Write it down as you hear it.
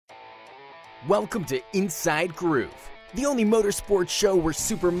Welcome to Inside Groove, the only motorsports show where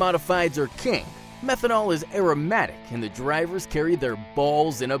Supermodifieds are king. Methanol is aromatic and the drivers carry their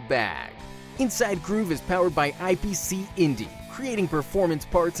balls in a bag. Inside Groove is powered by IPC Indy, creating performance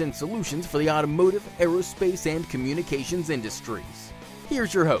parts and solutions for the automotive, aerospace, and communications industries.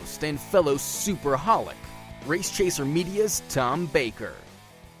 Here's your host and fellow superholic, Race Chaser Media's Tom Baker.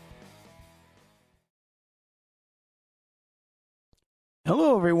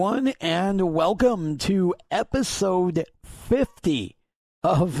 Hello, everyone, and welcome to episode 50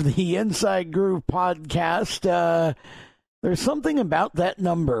 of the Inside Groove podcast. There's something about that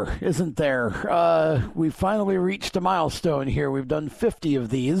number, isn't there? We finally reached a milestone here. We've done 50 of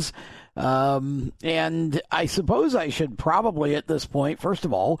these. And I suppose I should probably at this point, first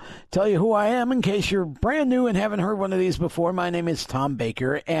of all, tell you who I am in case you're brand new and haven't heard one of these before. My name is Tom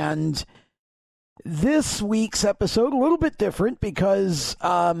Baker, and this week's episode, a little bit different because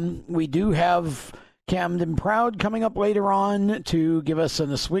we do have Camden Proud coming up later on to give us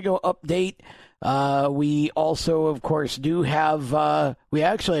an Oswego update. We also, of course, do have, we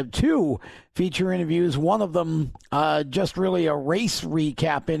actually have two feature interviews. One of them just really a race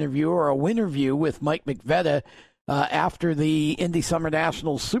recap interview or a winterview with Mike McVetta after the Indy Summer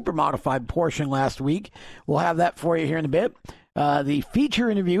Nationals Supermodified portion last week. We'll have that for you here in a bit. The feature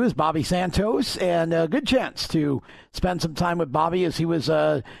interview is Bobby Santos, and a good chance to spend some time with Bobby as he was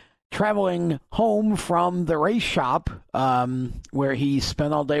traveling home from the race shop where he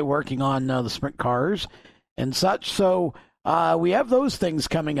spent all day working on the sprint cars and such. So we have those things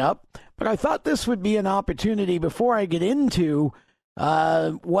coming up, but I thought this would be an opportunity before I get into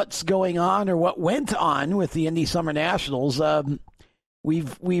what's going on or what went on with the Indy Summer Nationals.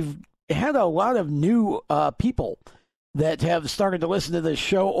 We've had a lot of new people that have started to listen to this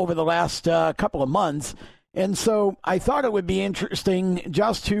show over the last couple of months. And so I thought it would be interesting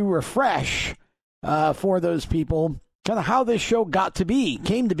just to refresh for those people kind of how this show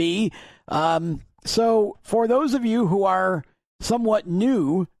came to be. So for those of you who are somewhat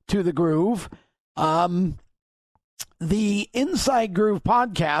new to the groove, the Inside Groove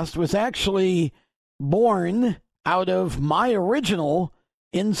podcast was actually born out of my original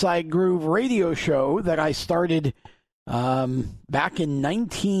Inside Groove radio show that I started back in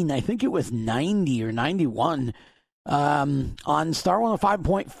I think it was 90 or 91, on Star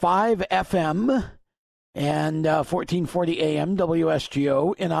 105.5 FM and 1440 AM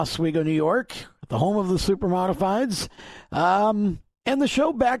WSGO in Oswego, New York, the home of the Supermodifieds. And the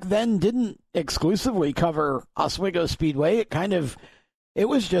show back then didn't exclusively cover Oswego Speedway. It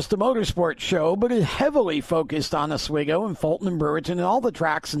was just a motorsports show, but it heavily focused on Oswego and Fulton and Brewerton and all the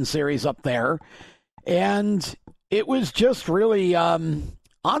tracks and series up there. And it was just really,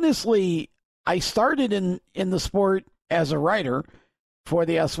 honestly, I started in the sport as a writer for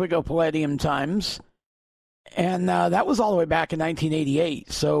the Oswego Palladium Times, and that was all the way back in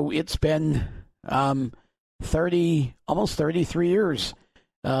 1988. So it's been almost 33 years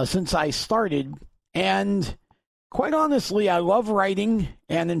since I started, and quite honestly, I love writing,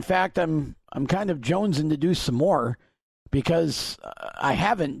 and in fact, I'm kind of jonesing to do some more because I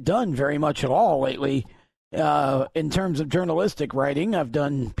haven't done very much at all lately. In terms of journalistic writing, I've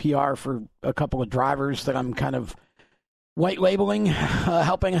done PR for a couple of drivers that I'm kind of white labeling,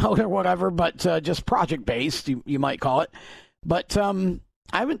 helping out or whatever, but just project-based, you might call it. But I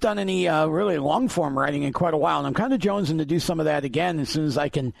haven't done any really long-form writing in quite a while, and I'm kind of jonesing to do some of that again as soon as I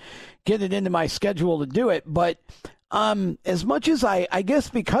can get it into my schedule to do it. But as much as I guess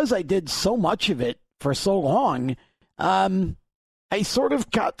because I did so much of it for so long, I sort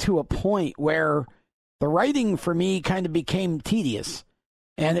of got to a point where the writing for me kind of became tedious,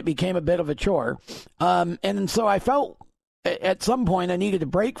 and it became a bit of a chore. And so I felt at some point I needed a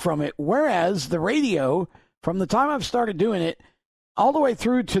break from it, whereas the radio, from the time I've started doing it, all the way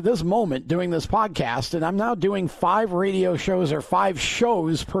through to this moment doing this podcast, and I'm now doing 5 radio shows or 5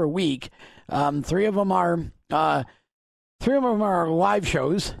 shows per week. Three of them are live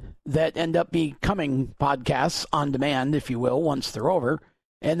shows that end up becoming podcasts on demand, if you will, once they're over.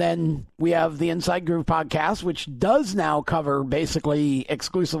 And then we have the Inside Groove podcast, which does now cover basically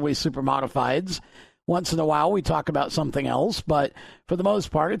exclusively Supermodifieds. Once in a while, we talk about something else, but for the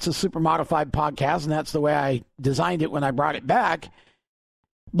most part, it's a Supermodified podcast, and that's the way I designed it when I brought it back.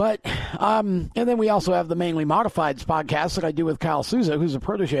 But, and then we also have the Mainly Modifieds podcast that I do with Kyle Souza, who's a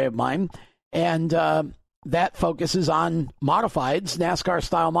protege of mine, and that focuses on modifieds,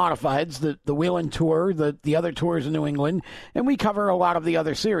 NASCAR-style modifieds, the Whelen Tour, the other tours in New England, and we cover a lot of the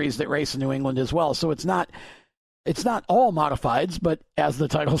other series that race in New England as well. So it's not all modifieds, but as the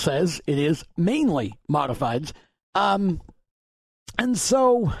title says, it is mainly modifieds. And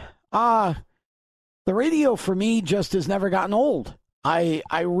so the radio for me just has never gotten old. I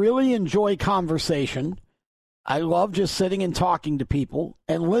really enjoy conversation. I love just sitting and talking to people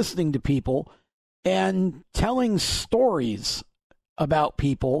and listening to people and telling stories about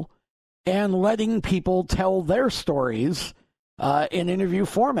people and letting people tell their stories in interview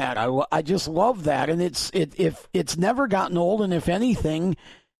format. I just love that, and it's never gotten old, and if anything,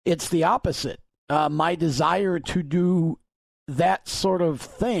 it's the opposite. My desire to do that sort of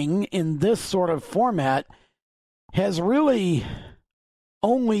thing in this sort of format has really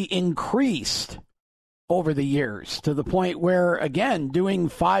only increased over the years, to the point where, again, doing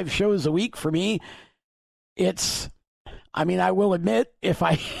 5 shows a week for me, I will admit, if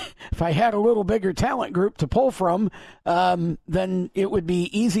I had a little bigger talent group to pull from, then it would be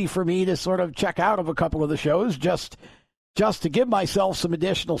easy for me to sort of check out of a couple of the shows just to give myself some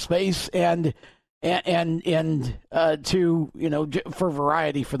additional space and to, for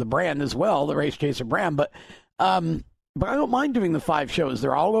variety for the brand as well, the Race Chaser brand. But I don't mind doing the 5 shows.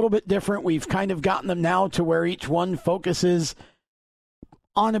 They're all a little bit different. We've kind of gotten them now to where each one focuses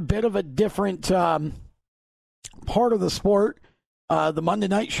on a bit of a different part of the sport. The Monday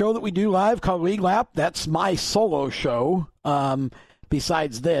night show that we do live called League Lap, that's my solo show.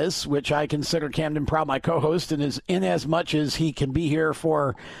 Besides this, which I consider Camden Proud my co-host, and is in as much as he can be here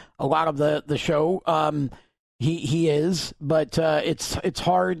for a lot of the show. He is, but it's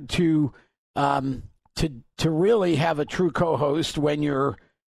hard to really have a true co-host when you're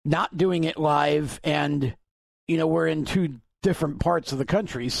not doing it live, and we're in 2 different parts of the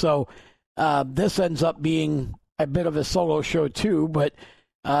country. So this ends up being a bit of a solo show too, but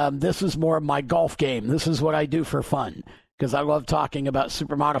this is more of my golf game. This is what I do for fun, because I love talking about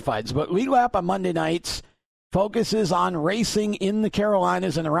Supermodifieds. But League Lap on Monday nights focuses on racing in the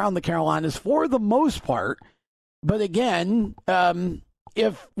Carolinas and around the Carolinas for the most part. But again,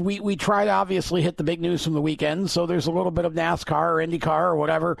 if we try to obviously hit the big news from the weekend, so there's a little bit of NASCAR or IndyCar or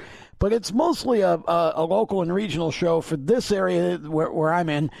whatever, but it's mostly a local and regional show for this area where I'm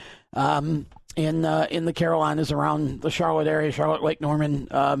in the Carolinas, around the Charlotte area, Charlotte, Lake Norman,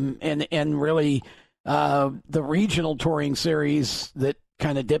 and really the regional touring series that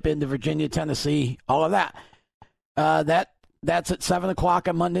kind of dip into Virginia, Tennessee, all of that. That's at 7 o'clock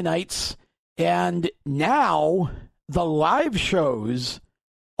on Monday nights. And now the live shows,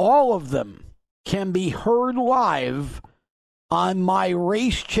 all of them, can be heard live on my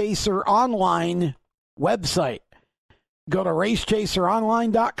Race Chaser Online website. Go to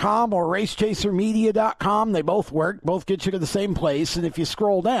racechaseronline.com or racechasermedia.com. They both work. Both get you to the same place. And if you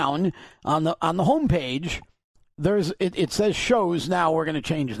scroll down on the homepage, it says shows now. We're going to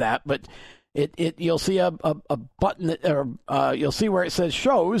change that, but you'll see a button that, you'll see where it says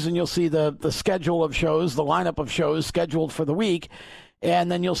shows, and you'll see the schedule of shows, the lineup of shows scheduled for the week,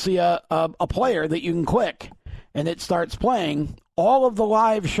 and then you'll see a player that you can click, and it starts playing all of the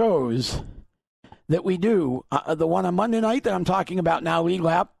live shows that we do. The one on Monday night that I'm talking about now, League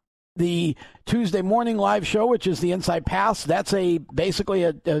Lap, the Tuesday morning live show, which is the Inside Pass, that's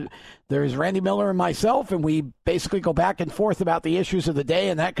basically there's Randy Miller and myself, and we basically go back and forth about the issues of the day,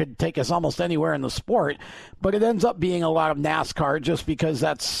 and that could take us almost anywhere in the sport. But it ends up being a lot of NASCAR, just because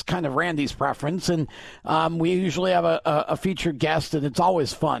that's kind of Randy's preference. And we usually have a featured guest, and it's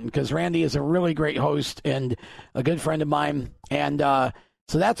always fun, because Randy is a really great host and a good friend of mine. And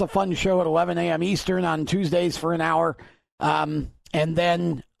so that's a fun show at 11 a.m. Eastern on Tuesdays for an hour. And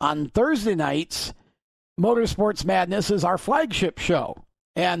then on Thursday nights, Motorsports Madness is our flagship show.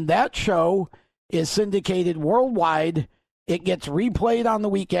 And that show is syndicated worldwide. It gets replayed on the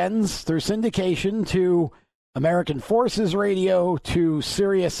weekends through syndication to American Forces Radio, to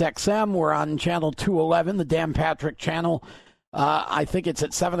Sirius XM. We're on channel 211, the Dan Patrick channel. I think it's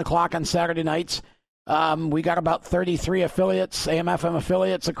at 7 o'clock on Saturday nights. We got about 33 affiliates, AM/FM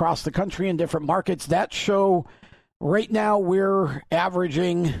affiliates across the country in different markets. That show, right now, we're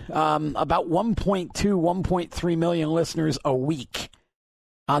averaging about 1.2, 1.3 million listeners a week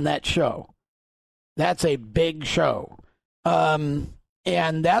on that show. That's a big show. And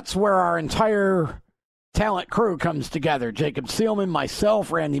that's where our entire talent crew comes together. Jacob Seelman,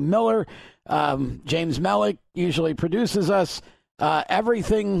 myself, Randy Miller, James Mellick usually produces us.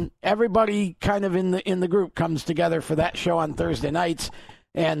 Everybody kind of in the group comes together for that show on Thursday nights.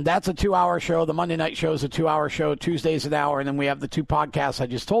 And that's a 2-hour show. The Monday night show is a 2-hour show. Tuesday's an hour. And then we have the 2 podcasts I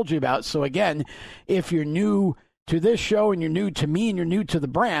just told you about. So, again, if you're new to this show and you're new to me and you're new to the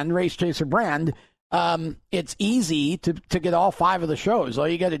brand, Race Chaser brand, it's easy to get all 5 of the shows. All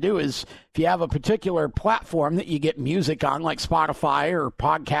you got to do is, if you have a particular platform that you get music on, like Spotify or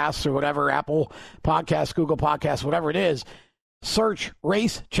podcasts or whatever, Apple Podcasts, Google Podcasts, whatever it is, search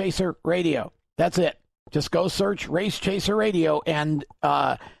Race Chaser Radio. That's it. Just go search Race Chaser Radio, and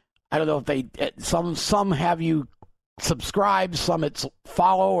I don't know if some have you subscribe, some it's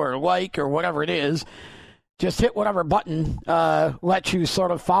follow or like or whatever it is. Just hit whatever button lets you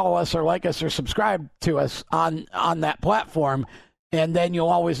sort of follow us or like us or subscribe to us on that platform, and then you'll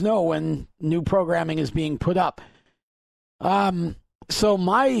always know when new programming is being put up. So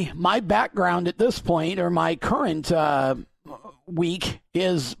my background at this point, or my current week,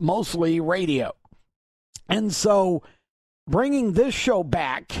 is mostly radio. And so bringing this show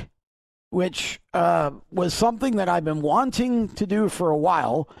back, which was something that I've been wanting to do for a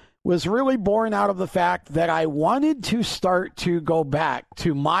while, was really born out of the fact that I wanted to start to go back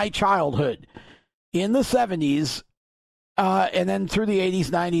to my childhood in the 70s and then through the 80s,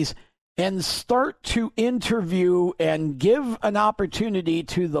 90s, and start to interview and give an opportunity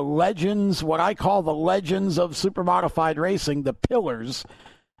to the legends, what I call the legends of Supermodified racing, the pillars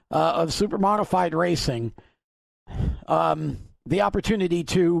of Supermodified racing, the opportunity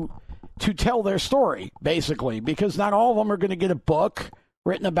to tell their story, basically, because not all of them are going to get a book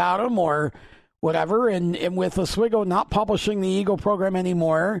written about them or whatever, and with Oswego not publishing the Eagle program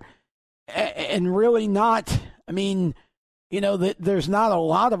anymore, and really not, I mean, you know, there's not a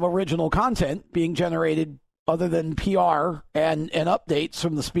lot of original content being generated other than PR and updates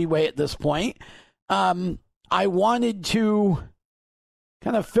from the Speedway at this point. I wanted to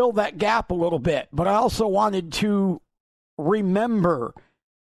kind of fill that gap a little bit, but I also wanted to remember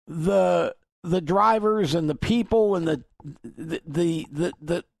the drivers and the people and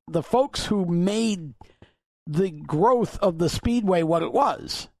the folks who made the growth of the Speedway what it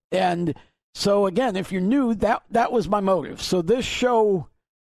was. And so again, if you're new, that was my motive. So this show,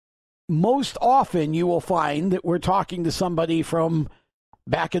 most often you will find that we're talking to somebody from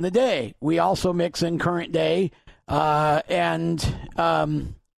back in the day. We also mix in current day, and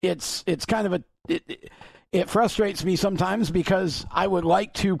it's kind of it frustrates me sometimes because I would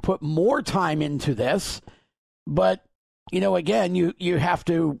like to put more time into this, but you know, again, you got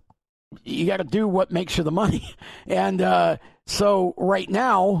to do what makes you the money, and so right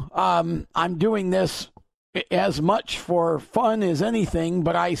now I'm doing this as much for fun as anything,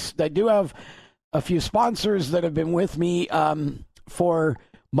 but I do have a few sponsors that have been with me for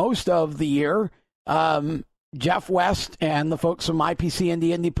most of the year. Jeff West and the folks from IPC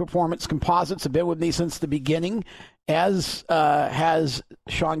Indy Performance Composites have been with me since the beginning, as has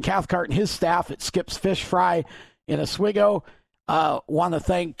Sean Cathcart and his staff at Skip's Fish Fry in Oswego. Want to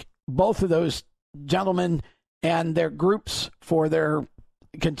thank both of those gentlemen and their groups for their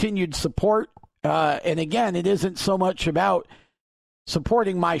continued support. And again, it isn't so much about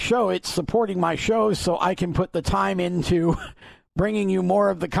supporting my show. It's supporting my show so I can put the time into bringing you more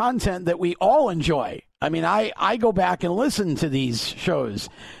of the content that we all enjoy. I mean, I go back and listen to these shows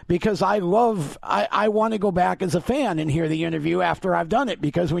because I want to go back as a fan and hear the interview after I've done it,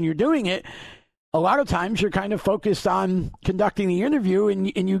 because when you're doing it, a lot of times you're kind of focused on conducting the interview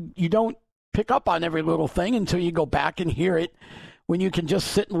and you don't pick up on every little thing until you go back and hear it, when you can just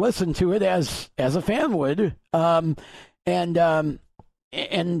sit and listen to it as a fan would. And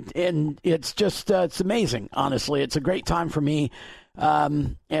it's just, it's amazing. Honestly, it's a great time for me.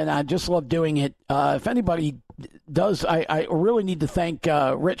 And I just love doing it. If anybody does, I really need to thank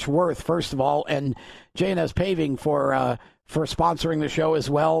Rich Worth, first of all, and J&S Paving for sponsoring the show as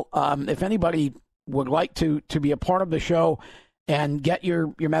well. If anybody would like to be a part of the show and get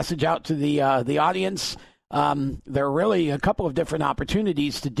your message out to the audience, there are really a couple of different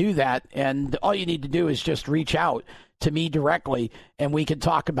opportunities to do that, and all you need to do is just reach out to me directly, and we can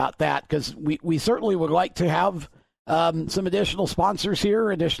talk about that, because we certainly would like to have some additional sponsors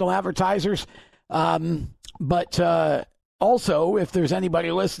here, additional advertisers, but also if there's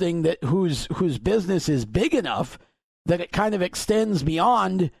anybody listening that whose business is big enough that it kind of extends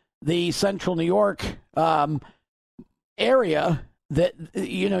beyond the central New York area, that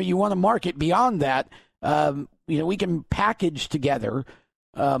you want to market beyond that, we can package together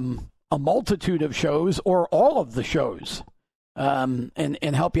a multitude of shows or all of the shows,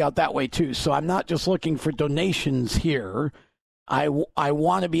 and help you out that way too. So I'm not just looking for donations here. I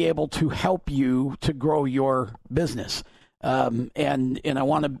want to be able to help you to grow your business, and I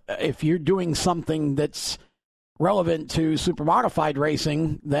want to, if you're doing something that's relevant to Supermodified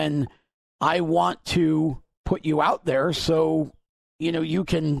racing, then I want to put you out there so you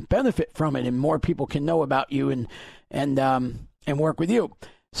can benefit from it and more people can know about you and work with you.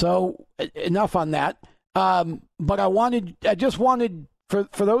 So enough on that. But I just wanted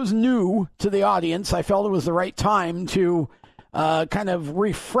for those new to the audience, I felt it was the right time to kind of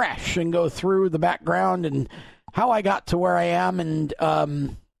refresh and go through the background and how I got to where I am, and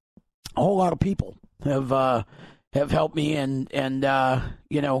a whole lot of people have helped me, and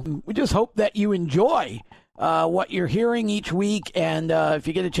we just hope that you enjoy what you're hearing each week, and if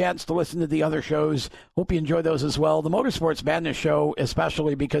you get a chance to listen to the other shows, hope you enjoy those as well. The Motorsports Madness show,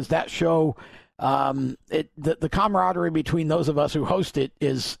 especially because that show, the camaraderie between those of us who host it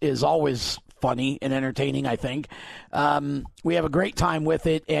is always funny and entertaining, I think. We have a great time with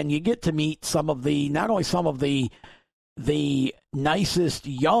it, and you get to meet not only some of the nicest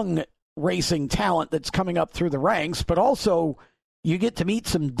young racing talent that's coming up through the ranks, but also you get to meet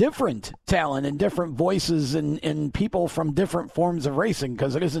some different talent and different voices and people from different forms of racing,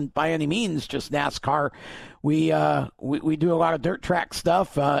 because it isn't by any means just NASCAR. We do a lot of dirt track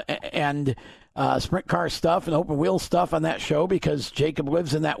stuff and sprint car stuff and open wheel stuff on that show, because Jacob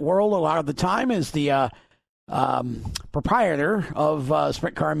lives in that world a lot of the time, is the proprietor of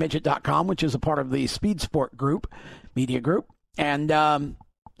SprintCarMidget.com, which is a part of the Speed Sport Group, media group. And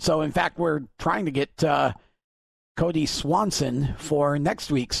so, in fact, we're trying to get Cody Swanson for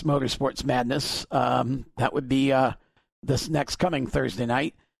next week's Motorsports Madness. That would be this next coming Thursday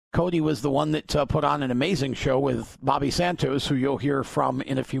night. Cody was the one that put on an amazing show with Bobby Santos, who you'll hear from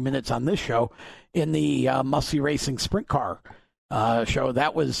in a few minutes on this show, in the Must-See Racing Sprint Car show.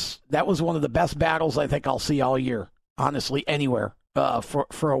 That was one of the best battles I think I'll see all year, honestly, anywhere.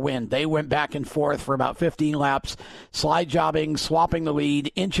 For a win. They went back and forth for about 15 laps, slide jobbing, swapping the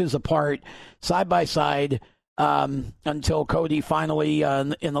lead, inches apart, side by side, until Cody finally,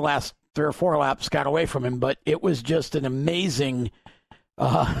 in the last 3 or 4 laps, got away from him. But it was just an amazing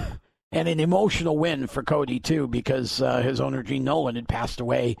and an emotional win for Cody, too, because his owner, Gene Nolan, had passed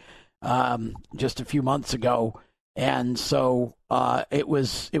away just a few months ago. And so it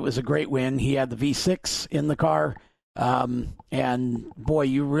was a great win. He had the V6 in the car. And boy,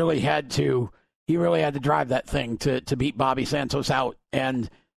 he really had to drive that thing to beat Bobby Santos out. And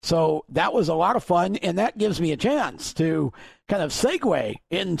so that was a lot of fun. And that gives me a chance to kind of segue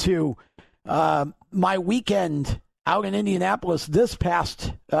into, my weekend out in Indianapolis this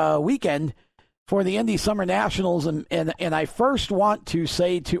past, weekend for the Indy Summer Nationals. And I first want to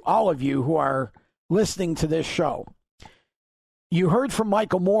say to all of you who are listening to this show, you heard from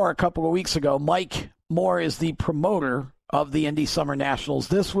Michael Moore a couple of weeks ago. Mike Moore is the promoter of the Indy Summer Nationals.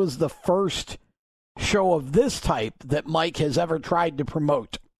 This was the first show of this type that Mike has ever tried to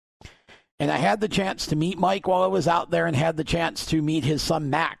promote. And I had the chance to meet Mike while I was out there, and had the chance to meet his son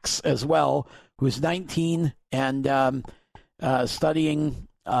Max as well, who's 19 and studying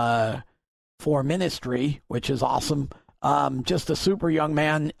for ministry, which is awesome. Just a super young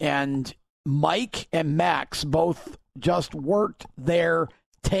man. And Mike and Max both just worked their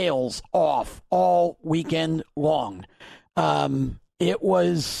tails off all weekend long. They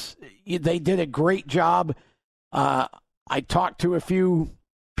did a great job. I talked to a few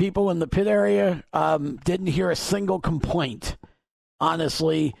people in the pit area, didn't hear a single complaint,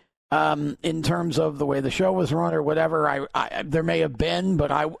 honestly, in terms of the way the show was run or whatever. There may have been,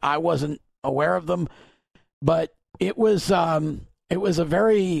 but I wasn't aware of them. But it was a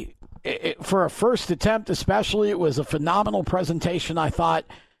very, for a first attempt especially, it was a phenomenal presentation, I thought.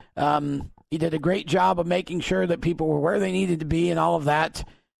 He did a great job of making sure that people were where they needed to be and all of that,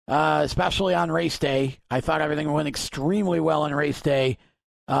 especially on race day. I thought everything went extremely well on race day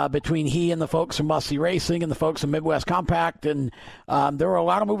between he and the folks from Must-See Racing and the folks from Midwest Compact. And there were a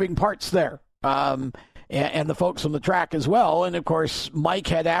lot of moving parts there, and the folks from the track as well. And, of course, Mike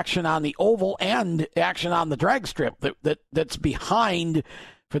had action on the oval and action on the drag strip that's behind.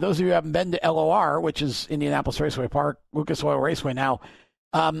 For those of you who haven't been to LOR, which is Indianapolis Raceway Park, Lucas Oil Raceway now,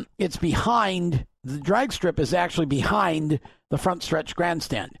 it's behind, the drag strip is actually behind the front stretch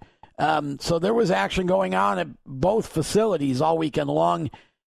grandstand. So there was action going on at both facilities all weekend long.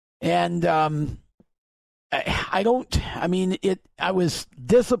 And I was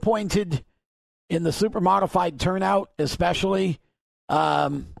disappointed in the Supermodified turnout, especially.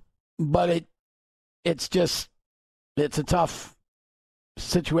 But it's a tough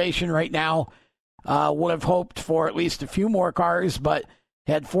situation right now. Would have hoped for at least a few more cars, but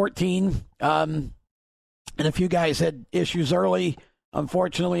had 14. And a few guys had issues early,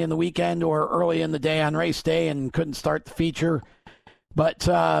 unfortunately, in the weekend or early in the day on race day, and couldn't start the feature. But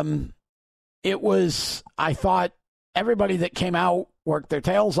I thought everybody that came out worked their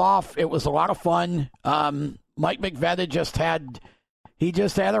tails off. It was a lot of fun. Mike McVeigh just had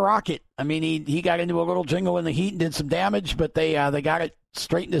a rocket. I mean, he got into a little jingle in the heat and did some damage, but they got it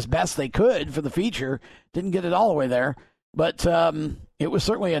straightened as best they could for the feature. Didn't get it all the way there, but it was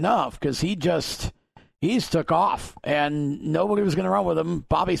certainly enough, because he took off and nobody was going to run with him.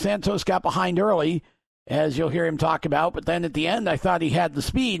 Bobby Santos got behind early, as you'll hear him talk about. But then at the end, I thought he had the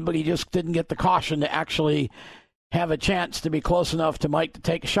speed, but he just didn't get the caution to actually have a chance to be close enough to Mike to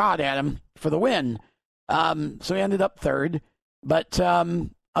take a shot at him for the win. So he ended up third. But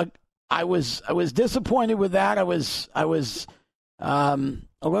I was disappointed with that. I was a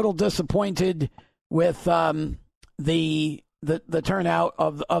little disappointed with the turnout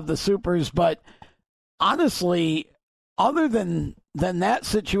of the supers, but honestly, other than that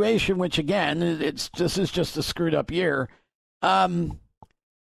situation, which again, this is just a screwed up year.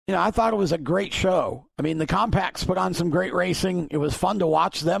 I thought it was a great show. I mean, the compacts put on some great racing. It was fun to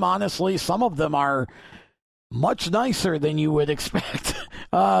watch them. Honestly, some of them are much nicer than you would expect,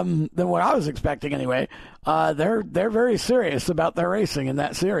 than what I was expecting anyway. They're very serious about their racing in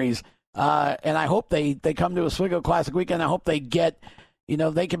that series. And I hope they come to Oswego Classic weekend. I hope they get,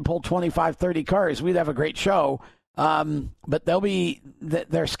 they can pull 25, 30 cars. We'd have a great show. But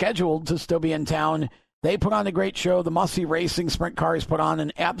they're scheduled to still be in town. They put on a great show. The Mussey Racing Sprint Cars put on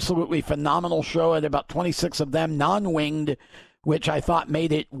an absolutely phenomenal show. At about 26 of them non-winged, which I thought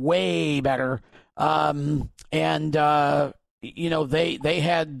made it way better. They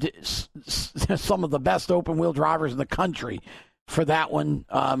had some of the best open-wheel drivers in the country for that one.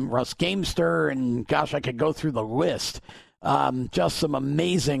 Russ Gamester, and gosh, I could go through the list. Just some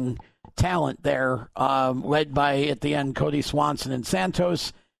amazing talent there, led by, at the end, Cody Swanson and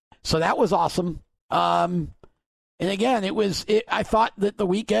Santos. So that was awesome. And again, I thought that the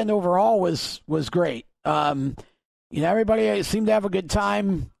weekend overall was great. Everybody seemed to have a good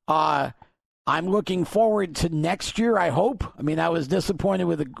time. I'm looking forward to next year, I hope. I mean, I was disappointed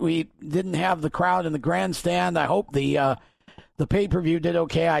we didn't have the crowd in the grandstand. I hope the pay-per-view did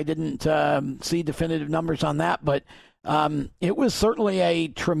okay. I didn't see definitive numbers on that, but it was certainly a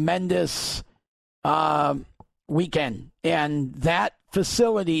tremendous weekend. And that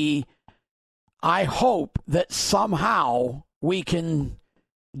facility, I hope that somehow we can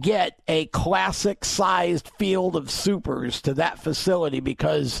get a classic-sized field of supers to that facility,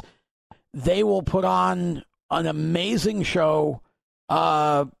 because they will put on an amazing show.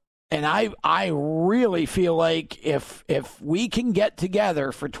 And I really feel like if we can get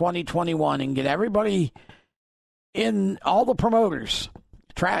together for 2021 and get everybody in, all the promoters,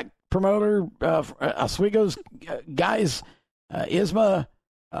 track promoter, Oswego's guys, ISMA,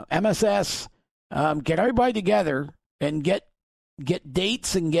 MSS, get everybody together and get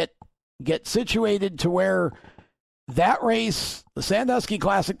dates and get situated to where that race, the Sandusky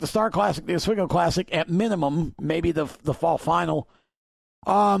Classic, the Star Classic, the Oswego Classic, at minimum, maybe the fall final,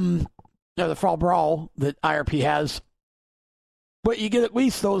 the fall brawl that IRP has, but you get at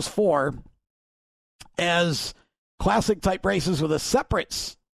least those four as classic type races with a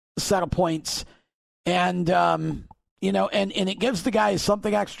separate set of points, and and it gives the guys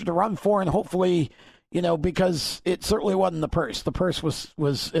something extra to run for, and hopefully, because it certainly wasn't the purse. The purse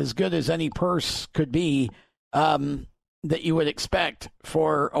was as good as any purse could be, that you would expect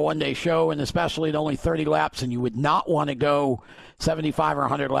for a one-day show, and especially at only 30 laps, and you would not want to go 75 or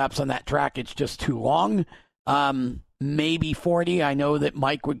 100 laps on that track. It's just too long. Maybe 40. I know that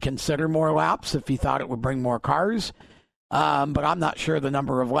Mike would consider more laps if he thought it would bring more cars, but I'm not sure the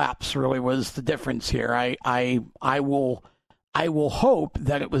number of laps really was the difference here. I will hope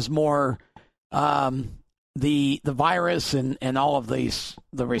that it was more the virus and all of the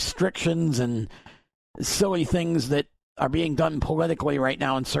restrictions and silly things that are being done politically right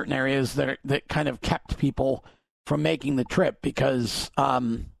now in certain areas that kind of kept people from making the trip, because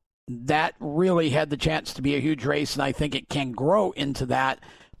that really had the chance to be a huge race, and I think it can grow into that.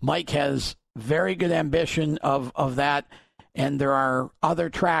 Mike has very good ambition of that, and there are other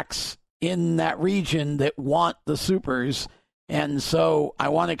tracks in that region that want the supers, and so I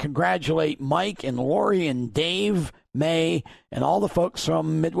want to congratulate Mike and Lori and Dave May and all the folks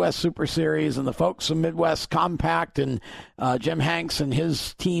from Midwest Super Series and the folks from Midwest Compact and Jim Hanks and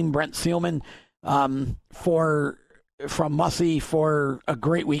his team, Brent Seelman, from Mussey for a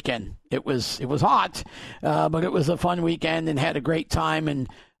great weekend. It was hot, but it was a fun weekend and had a great time. And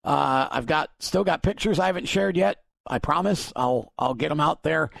I've still got pictures I haven't shared yet. I promise I'll get them out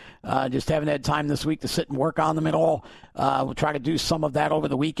there. Just haven't had time this week to sit and work on them at all. We'll try to do some of that over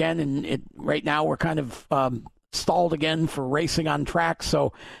the weekend. And right now we're kind of stalled again for racing on track.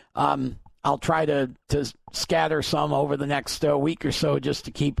 So I'll try to scatter some over the next week or so just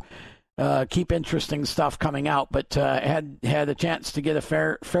to keep interesting stuff coming out. But had a chance to get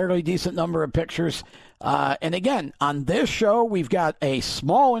a fairly decent number of pictures. And again, on this show, we've got a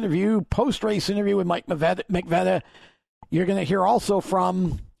small interview, post-race interview with Mike McVetta. You're going to hear also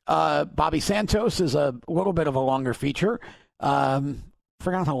from Bobby Santos, is a little bit of a longer feature.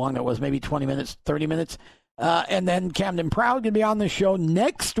 forgot how long that was, maybe 20 minutes, 30 minutes. And then Camden Proud going to be on the show.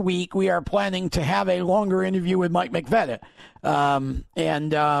 Next week, we are planning to have a longer interview with Mike McVetti.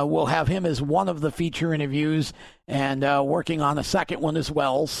 And we'll have him as one of the feature interviews and working on a second one as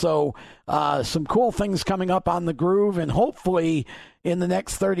well. So some cool things coming up on the Groove, and hopefully in the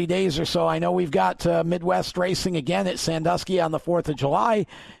next 30 days or so. I know we've got Midwest Racing again at Sandusky on the 4th of July,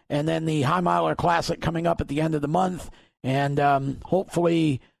 and then the High Miler Classic coming up at the end of the month. And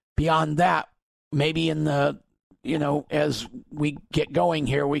hopefully beyond that, maybe in the, as we get going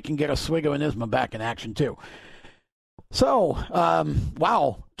here, we can get Oswego and ISMA back in action too. So,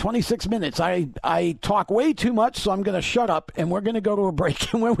 wow, 26 minutes. I talk way too much, so I'm going to shut up, and we're going to go to a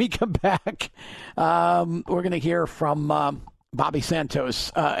break. And when we come back, we're going to hear from Bobby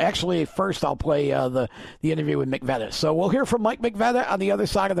Santos. Actually, first I'll play the interview with McVetti. So we'll hear from Mike McVetti on the other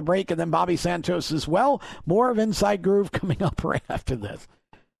side of the break, and then Bobby Santos as well. More of Inside Groove coming up right after this.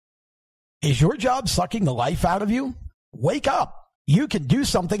 Is your job sucking the life out of you? Wake up. You can do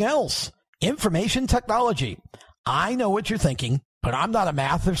something else. Information technology. I know what you're thinking, but I'm not a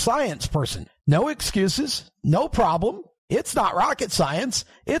math or science person. No excuses. No problem. It's not rocket science.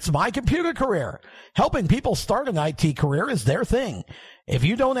 It's my computer career. Helping people start an IT career is their thing. If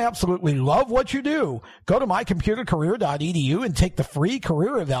you don't absolutely love what you do, go to mycomputercareer.edu and take the free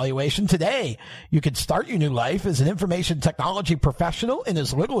career evaluation today. You can start your new life as an information technology professional in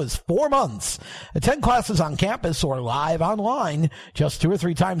as little as 4 months. Attend classes on campus or live online just 2 or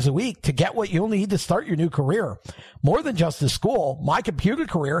 3 times a week to get what you'll need to start your new career. More than just a school, My Computer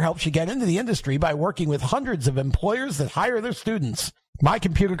Career helps you get into the industry by working with hundreds of employers that hire their students. My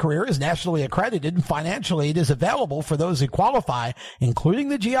Computer Career is nationally accredited, and financial aid is available for those who qualify, including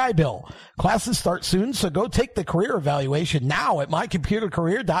the GI Bill. Classes start soon, so go take the career evaluation now at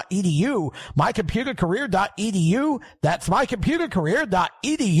mycomputercareer.edu. mycomputercareer.edu. That's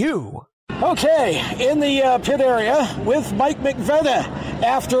mycomputercareer.edu. Okay, in the pit area with Mike McVetti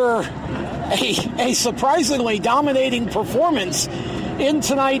after a surprisingly dominating performance in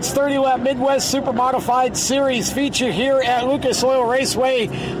tonight's 30-lap Midwest Supermodified Series feature here at Lucas Oil Raceway.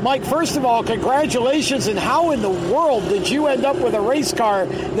 Mike, first of all, congratulations, and how in the world did you end up with a race car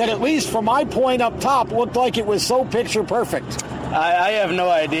that, at least from my point up top, looked like it was so picture perfect? I have no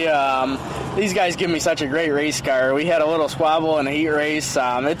idea. These guys give me such a great race car. We had a little squabble in a heat race.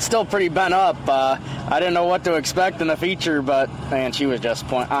 It's still pretty bent up. I didn't know what to expect in the feature, but, man, she was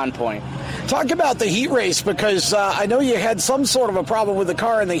just on point. Talk about the heat race, because I know you had some sort of a problem with the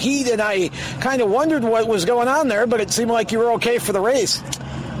car in the heat, and I kind of wondered what was going on there, but it seemed like you were okay for the race.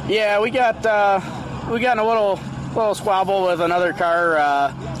 Yeah, we got in a little squabble with another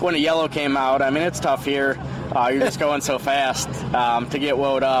car when the yellow came out. I mean, it's tough here. You're just going so fast to get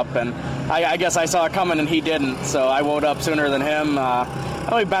woed up, and I guess I saw it coming and he didn't, so I woed up sooner than him.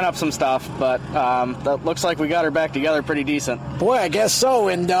 We bent up some stuff, but that looks like we got her back together pretty decent. Boy, I guess so,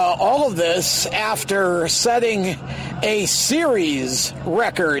 and all of this after setting a series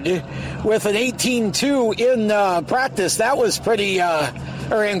record with an 18.2 in practice. That was pretty,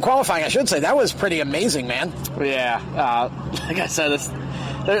 or in qualifying, I should say. That was pretty amazing, man. Yeah, like I said,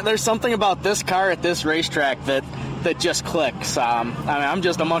 there's something about this car at this racetrack that just clicks. I'm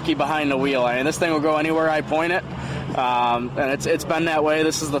just a monkey behind the wheel. I mean, this thing will go anywhere I point it. And it's been that way.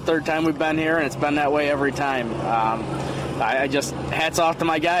 This is the third time we've been here, and it's been that way every time. I just, hats off to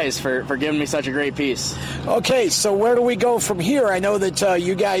my guys for giving me such a great piece. Okay, so where do we go from here? I know that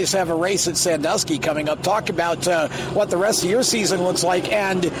you guys have a race at Sandusky coming up. Talk about what the rest of your season looks like,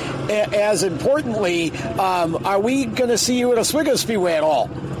 and as importantly, are we going to see you at Oswego Speedway at all?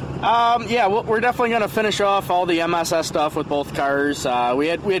 Yeah, we're definitely going to finish off all the MSS stuff with both cars. We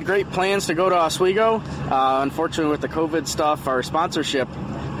had great plans to go to Oswego. Unfortunately, with the COVID stuff, our sponsorship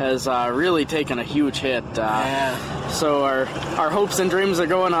has really taken a huge hit. So our hopes and dreams of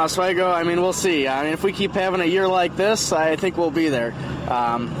going to Oswego, I mean, we'll see. I mean, if we keep having a year like this, I think we'll be there.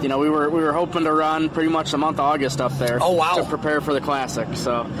 We were hoping to run pretty much the month of August up there. Oh, wow. To prepare for the Classic.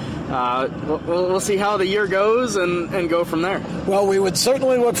 So we'll see how the year goes and go from there. Well, we would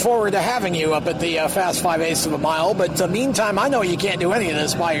certainly look forward to having you up at the Fast 5/8 of a mile, but meantime, I know you can't do any of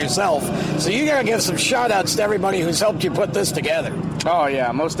this by yourself, so you got to give some shout-outs to everybody who's helped you put this together. Oh,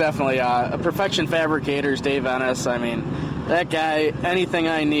 yeah, most definitely. Perfection Fabricators, Dave Ennis, I mean, that guy, anything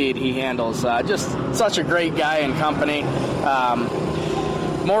I need, he handles. Just such a great guy and company.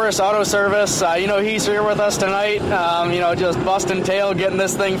 Morris Auto Service, he's here with us tonight, just busting tail, getting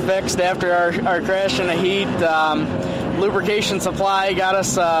this thing fixed after our crash in the heat. Lubrication Supply got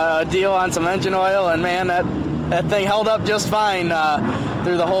us a deal on some engine oil, and man, that thing held up just fine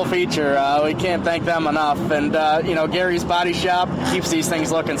through the whole feature. We can't thank them enough. And, Gary's Body Shop keeps these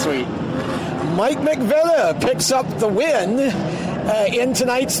things looking sweet. Mike McVitta picks up the win in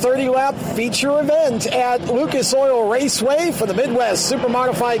tonight's 30-lap feature event at Lucas Oil Raceway for the Midwest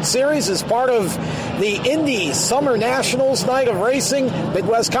Supermodified Series as part of the Indy Summer Nationals night of racing.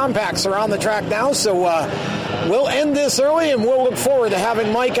 Midwest Compacts are on the track now, so we'll end this early, and we'll look forward to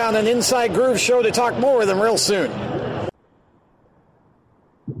having Mike on an Inside Groove show to talk more with him real soon.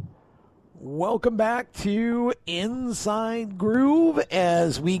 Welcome back to Inside Groove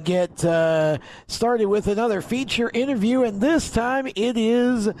as we get started with another feature interview, and this time it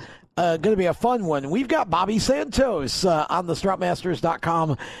is going to be a fun one. We've got Bobby Santos on the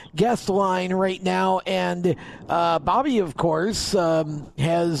Strutmasters.com guest line right now, and Bobby, of course,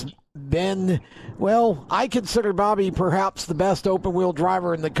 has been, well, I consider Bobby perhaps the best open-wheel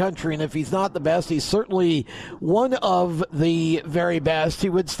driver in the country, and if he's not the best, he's certainly one of the very best. He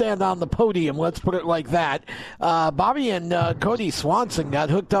would stand on the podium, let's put it like that. Bobby and Cody Swanson got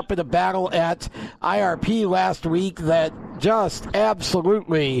hooked up in a battle at IRP last week that just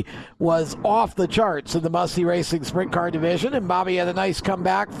absolutely was off the charts in the Musty Racing Sprint Car Division, and Bobby had a nice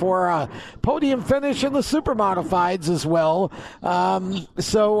comeback for a podium finish in the Supermodifieds as well.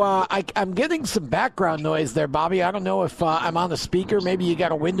 I'm getting some background noise there, Bobby. I don't know if I'm on a speaker. Maybe you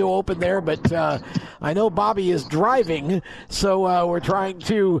got a window open there, but I know Bobby is driving, so we're trying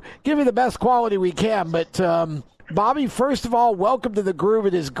to give you the best quality we can. But Bobby, first of all, welcome to the Groove.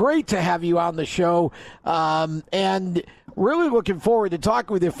 It is great to have you on the show, and really looking forward to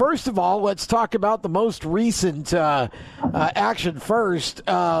talking with you. First of all, let's talk about the most recent action first.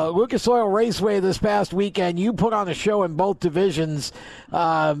 Lucas Oil Raceway this past weekend, you put on a show in both divisions.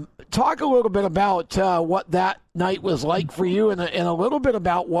 Talk a little bit about what that night was like for you, and a little bit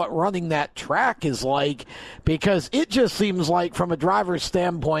about what running that track is like, because it just seems like from a driver's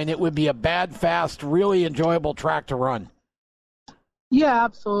standpoint it would be a bad, fast, really enjoyable track to run. Yeah,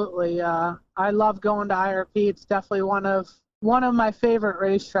 absolutely. I love going to IRP. It's definitely one of my favorite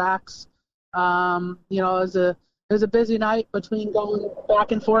racetracks. It was a busy night between going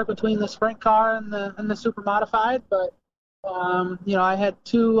back and forth between the sprint car and the super modified, but I had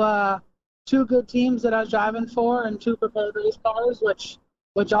two good teams that I was driving for and two prepared race cars,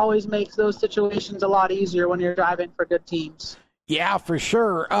 which always makes those situations a lot easier when you're driving for good teams. Yeah, for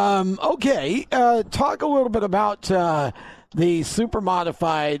sure. Okay, talk a little bit about the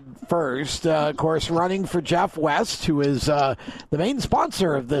Supermodified first. Of course, running for Jeff West, who is the main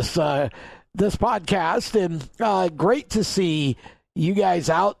sponsor of this podcast, and great to see you guys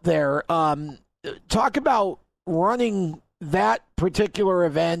out there. Talk about running that particular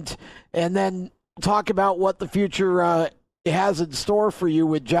event, and then talk about what the future has in store for you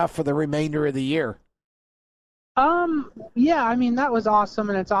with Jeff for the remainder of the year. Yeah, I mean, that was awesome,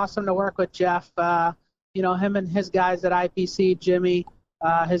 and it's awesome to work with Jeff. Him and his guys at IPC, Jimmy,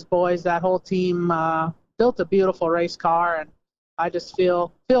 his boys, that whole team built a beautiful race car, and I just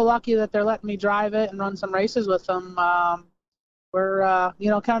feel lucky that they're letting me drive it and run some races with them. We're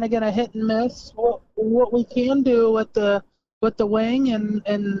kind of gonna hit and miss what we can do with the wing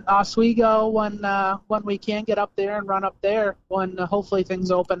and Oswego when we can get up there and run up there when hopefully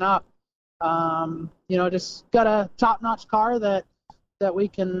things open up. Just got a top-notch car that we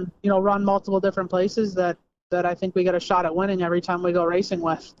can run multiple different places that I think we got a shot at winning every time we go racing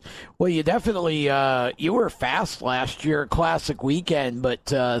with. Well, you definitely you were fast last year, Classic Weekend,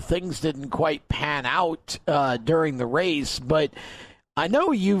 but things didn't quite pan out during the race. But I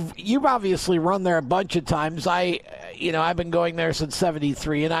know you've obviously run there a bunch of times. I've been going there since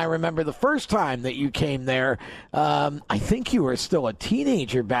 '73, and I remember the first time that you came there. I think you were still a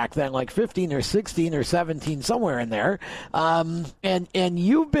teenager back then, like 15 or 16 or 17, somewhere in there. And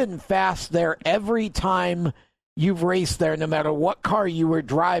you've been fast there every time you've raced there, no matter what car you were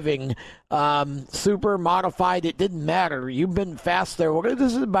driving, super modified, it didn't matter. You've been fast there. What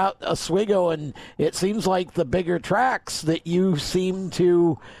is it about Oswego, and it seems like the bigger tracks that you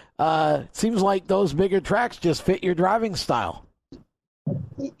seems like those bigger tracks just fit your driving style?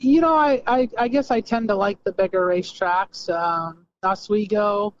 I guess I tend to like the bigger racetracks.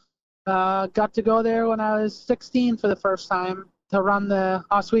 Oswego, got to go there when I was 16 for the first time to run the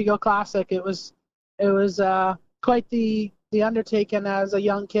Oswego Classic. It was quite the undertaking as a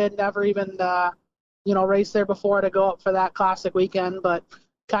young kid. Never even raced there before to go up for that Classic Weekend, but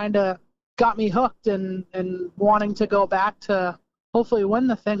kind of got me hooked and wanting to go back to hopefully win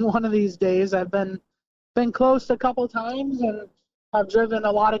the thing one of these days. I've been close a couple times, and I've driven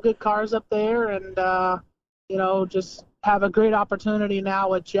a lot of good cars up there, and just have a great opportunity now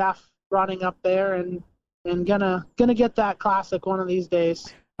with Jeff running up there, and and gonna get that classic one of these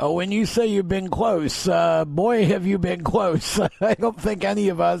days. Oh, when you say you've been close, boy, have you been close. I don't think any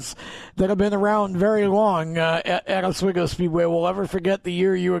of us that have been around very long at Oswego Speedway will ever forget the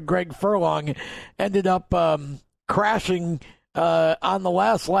year you and Greg Furlong ended up crashing on the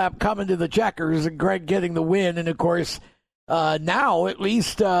last lap coming to the checkers and Greg getting the win. And, of course, now, at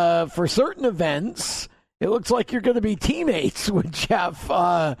least for certain events, it looks like you're going to be teammates with Jeff.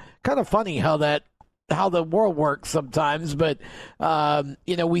 Kind of funny how the world works sometimes, but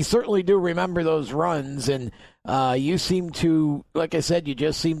we certainly do remember those runs, and you seem to, like I said, you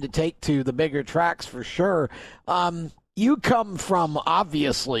just seem to take to the bigger tracks for sure. You come from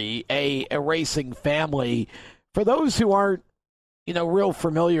obviously a racing family. For those who aren't, real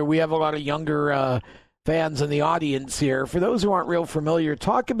familiar, we have a lot of younger fans in the audience here. For those who aren't real familiar,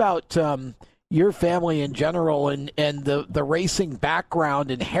 talk about your family in general and the racing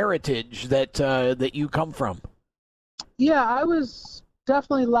background and heritage that you come from. Yeah, I was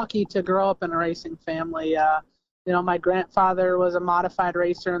definitely lucky to grow up in a racing family. My grandfather was a modified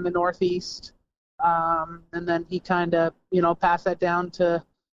racer in the Northeast, and then he kind of, passed that down to,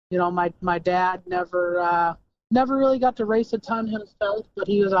 my dad never really got to race a ton himself, but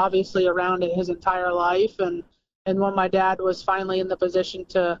he was obviously around it his entire life. And when my dad was finally in the position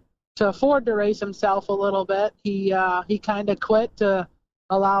to afford to race himself a little bit, he kind of quit to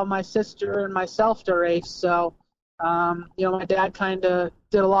allow my sister and myself to race. So, my dad kind of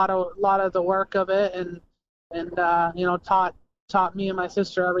did a lot of the work of it, and taught me and my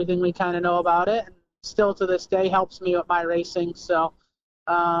sister everything we kind of know about it, and still to this day helps me with my racing. So,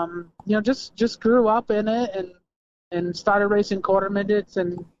 just grew up in it and started racing quarter midgets,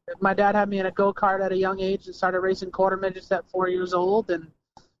 and my dad had me in a go-kart at a young age and started racing quarter midgets at 4 years old, and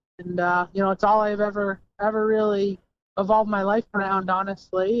it's all I've ever really evolved my life around,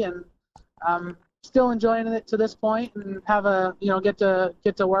 honestly, and still enjoying it to this point, and have get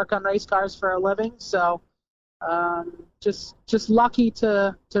to work on race cars for a living. So just lucky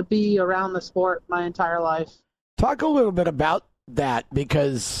to be around the sport my entire life. Talk a little bit about that,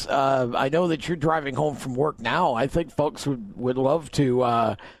 because I know that you're driving home from work now. I think folks would love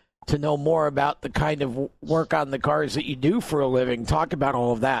to know more about the kind of work on the cars that you do for a living. Talk about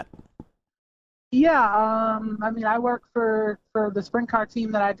all of that. Yeah, I work for the sprint car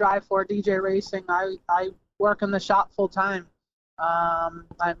team that I drive for, DJ Racing. I work in the shop full time.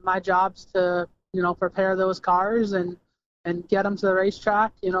 My job's to prepare those cars and get them to the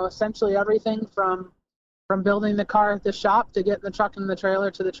racetrack. Essentially everything from building the car at the shop to getting the truck and the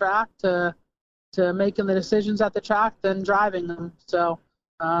trailer to the track to making the decisions at the track, then driving them. So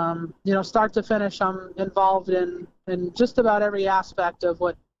start to finish, I'm involved in just about every aspect of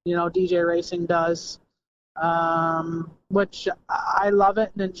what DJ Racing does, which I love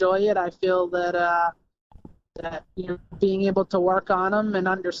it and enjoy it. I feel that being able to work on them and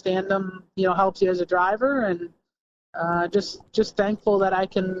understand them helps you as a driver, and just thankful that I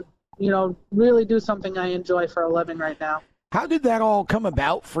can really do something I enjoy for a living right now. How did that all come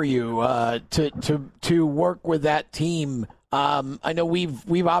about for you to work with that team? I know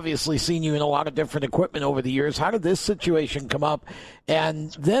we've obviously seen you in a lot of different equipment over the years. How did this situation come up?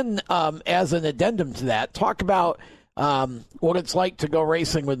 And then as an addendum to that, talk about what it's like to go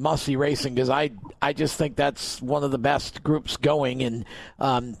racing with Musty Racing, because I just think that's one of the best groups going. And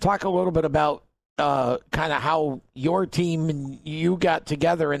talk a little bit about kind of how your team and you got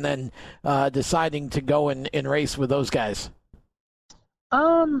together and then deciding to go and race with those guys.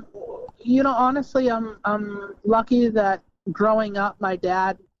 Honestly, I'm lucky that growing up, my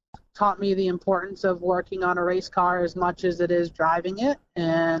dad taught me the importance of working on a race car as much as it is driving it.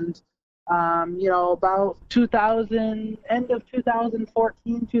 And, about end of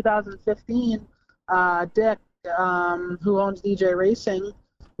 2014, 2015, Dick, who owns DJ Racing,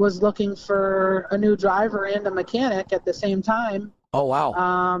 was looking for a new driver and a mechanic at the same time. Oh, wow.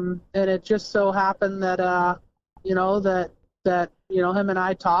 And it just so happened that, that him and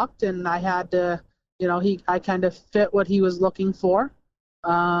I talked, and I had to, I kind of fit what he was looking for,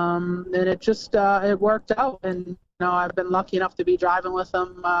 and it just it worked out. And I've been lucky enough to be driving with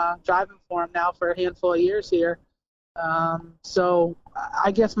him, driving for him now for a handful of years here. So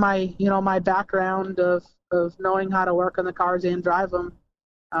I guess my my background of knowing how to work on the cars and drive them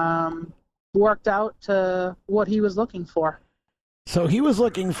worked out to what he was looking for. So he was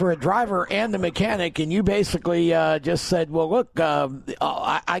looking for a driver and a mechanic, and you basically just said, well, look,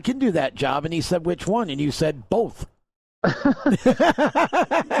 I can do that job. And he said, which one? And you said, both. Yeah,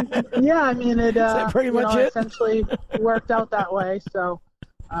 I mean, it pretty much it? Essentially worked out that way. So,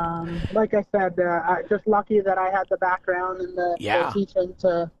 like I said, I'm just lucky that I had the background and the teaching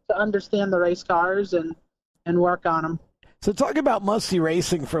to understand the race cars and work on them. So talk about Must-See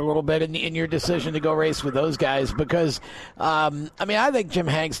Racing for a little bit in your decision to go race with those guys because, I think Jim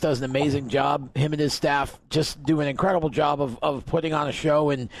Hanks does an amazing job. Him and his staff just do an incredible job of putting on a show.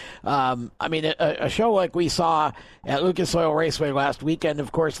 And, a show like we saw at Lucas Oil Raceway last weekend,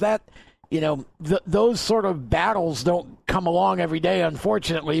 of course, that, those sort of battles don't come along every day,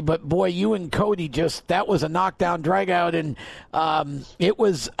 unfortunately. But, boy, you and Cody that was a knockdown, drag-out. And it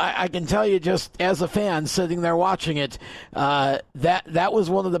was, I can tell you just as a fan sitting there watching it, that was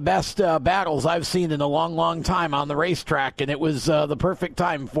one of the best battles I've seen in a long, long time on the racetrack. And it was the perfect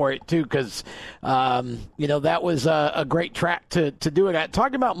time for it, too, because, that was a great track to do it at.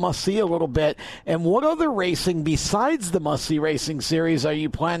 Talk about Must-See a little bit. And what other racing besides the Must-See Racing Series are you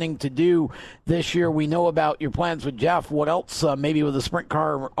planning to do this year? We know about your plans with Jeff. What else, maybe with a sprint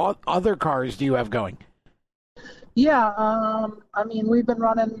car or other cars, do you have going? Yeah, we've been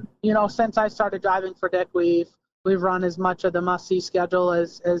running, since I started driving for Dick, we've run as much of the Must-See schedule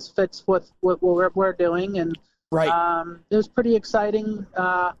as fits with what we're doing. And right. It was pretty exciting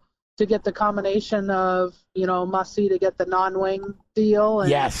to get the combination of, Must-See to get the non-wing deal and,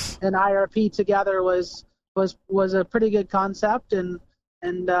 yes. and IRP together was a pretty good concept and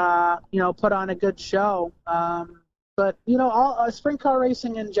put on a good show. But all sprint car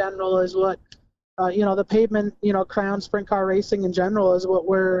racing in general is what the pavement, Crown sprint car racing in general is what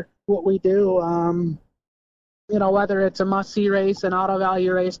we do. Whether it's a Must-See race, an auto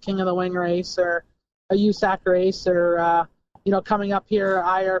value race, King of the Wing race, or a USAC race, or coming up here,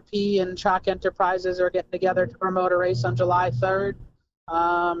 IRP and Track Enterprises are getting together to promote a race on July 3rd.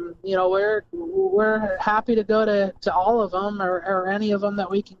 We're happy to go to all of them or any of them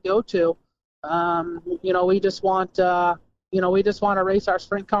that we can go to. We just want to race our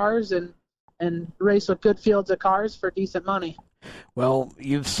sprint cars and race with good fields of cars for decent money. Well,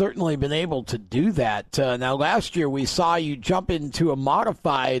 you've certainly been able to do that. Now, last year we saw you jump into a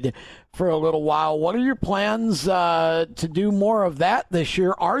modified for a little while. What are your plans to do more of that this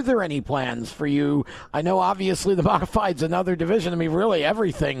year? Are there any plans for you? I know, obviously, the modified's another division. Really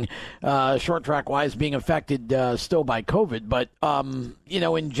everything short track-wise being affected still by COVID. But,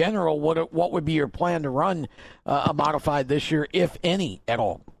 in general, what would be your plan to run a modified this year, if any, at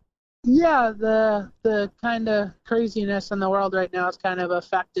all? Yeah, the kind of craziness in the world right now has kind of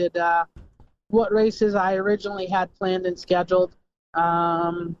affected what races I originally had planned and scheduled.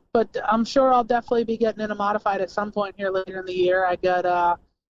 But I'm sure I'll definitely be getting in a modified at some point here later in the year. I got,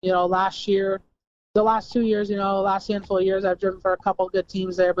 last year, the last 2 years, last handful of years, I've driven for a couple good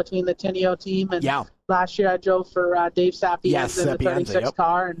teams there between the Tenio team and last year I drove for Dave Sapienza in the 36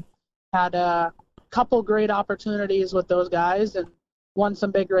 car and had a couple great opportunities with those guys and won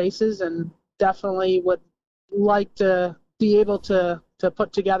some big races and definitely would like to be able to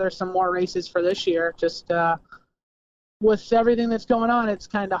put together some more races for this year. Just with everything that's going on, it's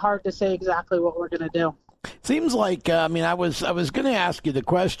kind of hard to say exactly what we're going to do. Seems like, I was going to ask you the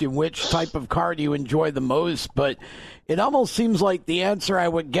question, which type of car do you enjoy the most? But it almost seems like the answer I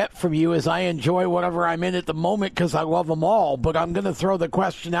would get from you is I enjoy whatever I'm in at the moment because I love them all. But I'm going to throw the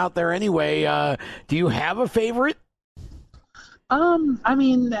question out there anyway. Do you have a favorite?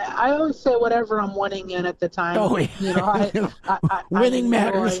 I always say whatever I'm winning in at the time. Oh, yeah. Winning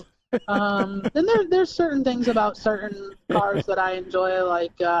matters. And there's certain things about certain cars that I enjoy,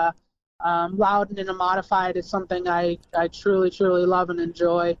 like Loudon in a modified is something I truly, truly love and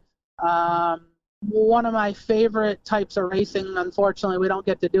enjoy. One of my favorite types of racing, unfortunately, we don't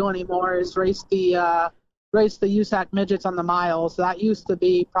get to do anymore, is race the USAC midgets on the miles. That used to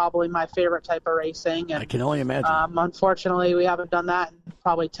be probably my favorite type of racing. And, I can only imagine. Unfortunately, we haven't done that in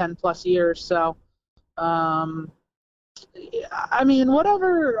probably 10 plus years. So,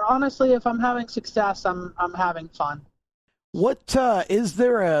 whatever, honestly, if I'm having success, I'm having fun. What, is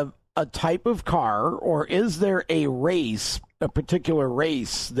there a type of car or is there a race, a particular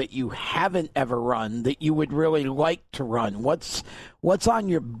race that you haven't ever run that you would really like to run? What's on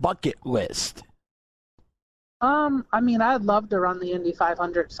your bucket list? I'd love to run the Indy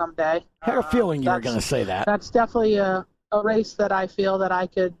 500 someday. I had a feeling you were going to say that. That's definitely a race that I feel that I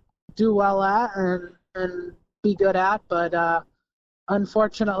could do well at and be good at, but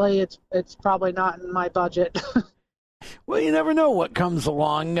unfortunately, it's probably not in my budget. Well, you never know what comes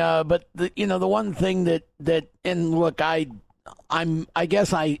along, but the one thing that and look, I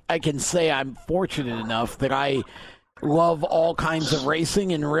guess I can say I'm fortunate enough that I love all kinds of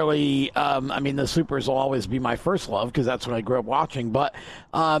racing, and really, the Supers will always be my first love because that's what I grew up watching. But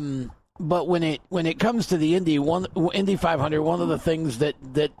But when it comes to the Indy 500, one of the things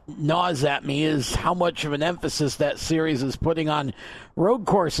that gnaws at me is how much of an emphasis that series is putting on road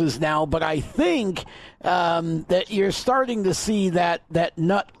courses now. But I think that you're starting to see that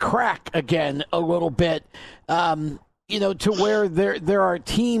nut crack again a little bit. To where there are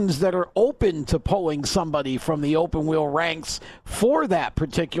teams that are open to pulling somebody from the open wheel ranks for that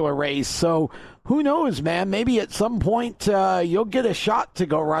particular race. So who knows, man? Maybe at some point you'll get a shot to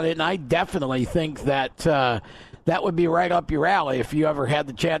go run it, and I definitely think that that would be right up your alley if you ever had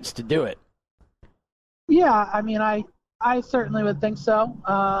the chance to do it. Yeah, I mean, I certainly would think so,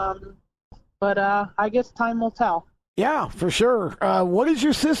 but I guess time will tell. Yeah, for sure. What is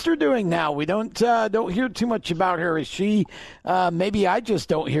your sister doing now? We don't hear too much about her. Is she? Maybe I just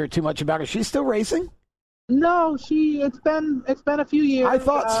don't hear too much about her. She's still racing? No, it's been a few years. I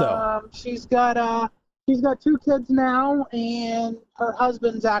thought so. She's got 2 kids now, and her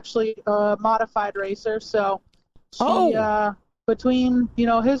husband's actually a modified racer. So she, between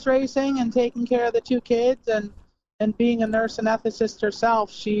his racing and taking care of the 2 kids and being a nurse anesthetist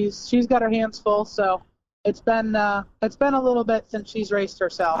herself, she's got her hands full. So. It's been a little bit since she's raced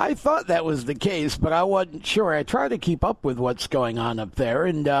herself. I thought that was the case, but I wasn't sure. I try to keep up with what's going on up there,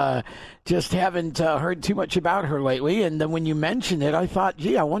 and just haven't heard too much about her lately. And then when you mentioned it, I thought,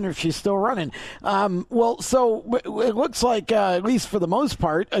 gee, I wonder if she's still running. So it looks like, at least for the most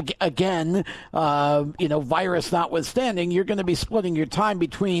part, again, virus notwithstanding, you're going to be splitting your time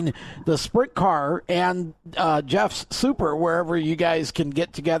between the sprint car and Jeff's Super, wherever you guys can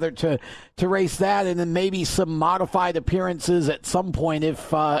get together to race that, and then maybe some modified appearances at some point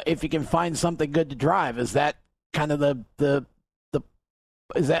if you can find something good to drive. Is that kind of the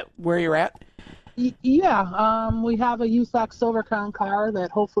is that where you're at? Yeah, we have a USAC Silver Crown car that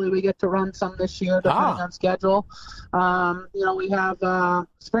hopefully we get to run some this year, depending on schedule. We have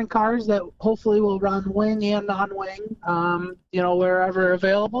sprint cars that hopefully will run wing and non-wing, wherever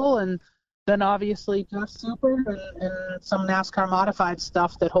available, and then obviously just Super and some NASCAR modified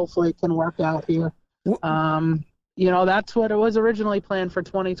stuff that hopefully can work out here. That's what it was originally planned for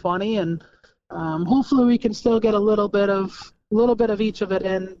 2020, and hopefully we can still get a little bit of each of it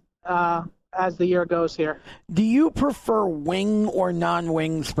in as the year goes here. Do you prefer wing or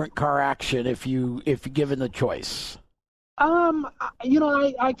non-wing sprint car action if given the choice?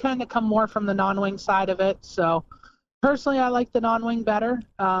 I kind of come more from the non-wing side of it, so personally I like the non-wing better.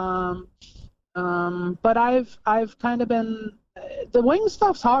 But I've kind of been the wing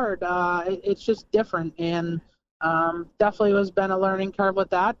stuff's hard. It's just different, and definitely has been a learning curve with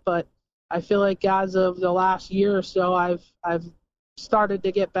that. But I feel like as of the last year or so, I've started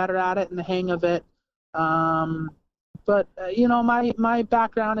to get better at it and the hang of it. But my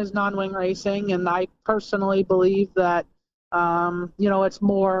background is non-wing racing, and I personally believe that it's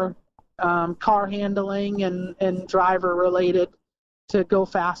more car handling and driver related to go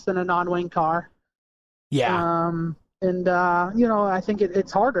fast in a non-wing car. Yeah. I think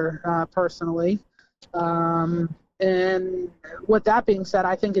it's harder personally. And with that being said,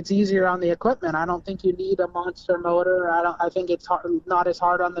 I think it's easier on the equipment. I don't think you need a monster motor. I think it's not as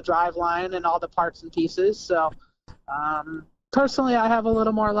hard on the drive line and all the parts and pieces. So personally, I have a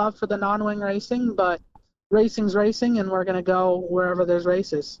little more love for the non-wing racing, but racing's racing, and we're going to go wherever there's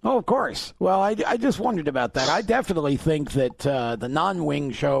races. Oh, of course. Well, I just wondered about that. I definitely think that the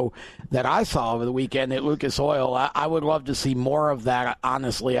non-wing show that I saw over the weekend at Lucas Oil, I would love to see more of that,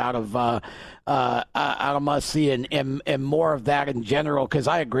 honestly, out of Must-See and more of that in general, because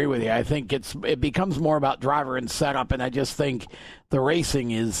I agree with you. I think it becomes more about driver and setup, and I just think the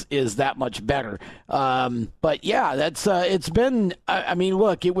racing is that much better. But yeah, that's it's been. I mean,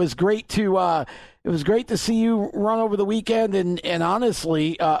 look, it was great to. It was great to see you run over the weekend, and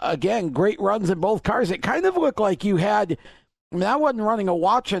honestly, again, great runs in both cars. It kind of looked like you had. I mean, I wasn't running a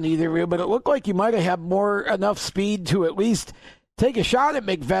watch on either of you, but it looked like you might have had enough speed to at least take a shot at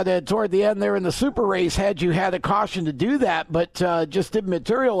McVeigh toward the end there in the Super race. Had you had a caution to do that, but just didn't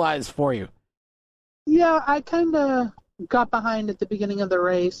materialize for you. Yeah, I kind of got behind at the beginning of the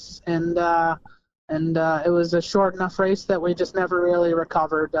race, and it was a short enough race that we just never really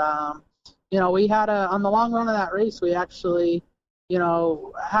recovered. We had on the long run of that race, we actually,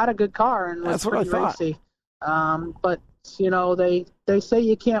 had a good car and was pretty racy. But they say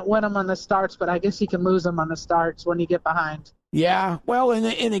you can't win them on the starts, but I guess you can lose them on the starts when you get behind. Yeah, well,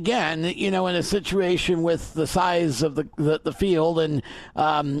 and again, in a situation with the size of the field, and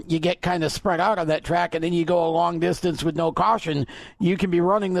you get kind of spread out on that track, and then you go a long distance with no caution, you can be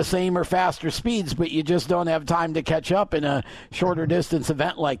running the same or faster speeds, but you just don't have time to catch up in a shorter distance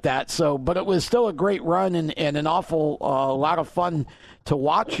event like that. So, but it was still a great run and an awful lot of fun to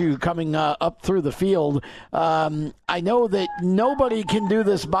watch you coming up through the field. I know that nobody can do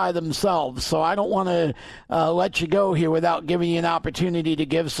this by themselves, so I don't want to let you go here without giving you an opportunity to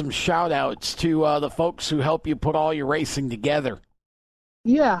give some shout-outs to the folks who help you put all your racing together.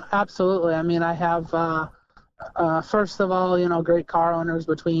 Yeah, absolutely. I mean, I have, first of all, great car owners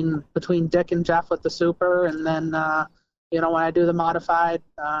between Dick and Jeff with the Super, and then, when I do the Modified,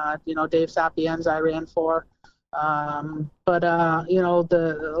 Dave Sapienza I ran for. But a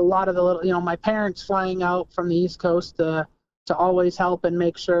lot of the little, my parents flying out from the East Coast to always help and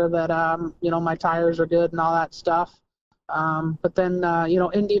make sure that, my tires are good and all that stuff. But then,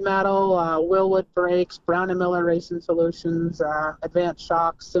 Indy Metal, Willwood Brakes, Brown & Miller Racing Solutions, Advanced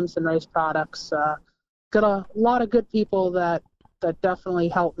Shocks, Simpson Race Products, got a lot of good people that definitely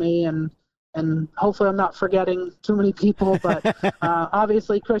help me, and hopefully I'm not forgetting too many people, but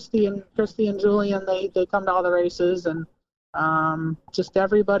obviously Christy and Julian, they come to all the races, and just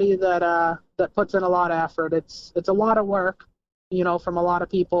everybody that puts in a lot of effort. It's a lot of work, from a lot of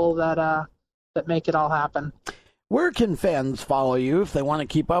people that make it all happen. Where can fans follow you if they want to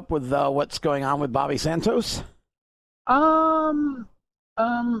keep up with what's going on with Bobby Santos? My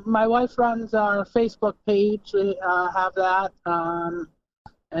wife runs our Facebook page. We have that,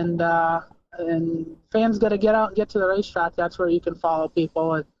 and fans got to get out and get to the racetrack. That's where you can follow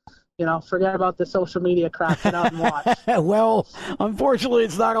people. Forget about the social media crap. Get out and watch. Well, unfortunately,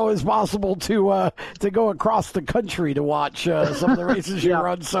 it's not always possible to go across the country to watch some of the races you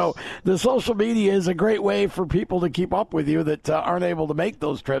run. So the social media is a great way for people to keep up with you that aren't able to make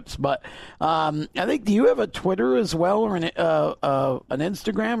those trips. But I think, do you have a Twitter as well, or an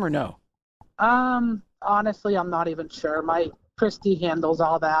Instagram, or no? Honestly, I'm not even sure. My Christy handles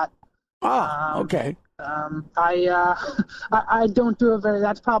all that. Okay. I don't do it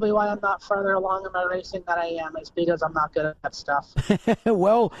that's probably why I'm not further along in my racing than I am, is because I'm not good at that stuff.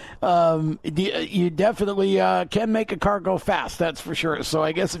 Well, you definitely can make a car go fast, that's for sure. So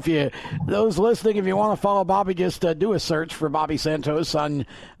I guess those listening, if you want to follow Bobby, just do a search for Bobby Santos on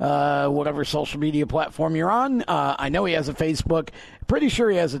whatever social media platform you're on. I know he has a Facebook. Pretty sure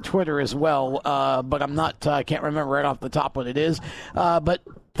he has a Twitter as well, but I'm not. Can't remember right off the top what it is. But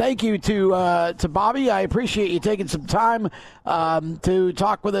thank you to Bobby. I appreciate you taking some time to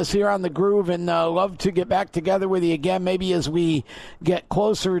talk with us here on The Groove, and love to get back together with you again, maybe as we get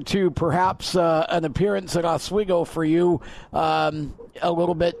closer to perhaps an appearance at Oswego for you a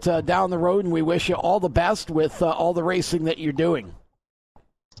little bit down the road, and we wish you all the best with all the racing that you're doing.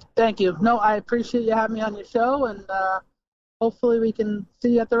 Thank you. No, I appreciate you having me on your show, and hopefully we can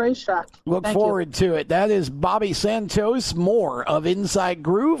see you at the racetrack. Look forward to it. That is Bobby Santos. More of Inside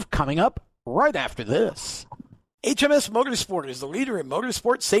Groove coming up right after this. HMS Motorsport is the leader in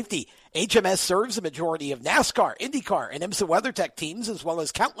motorsport safety. HMS serves the majority of NASCAR, IndyCar, and IMSA WeatherTech teams, as well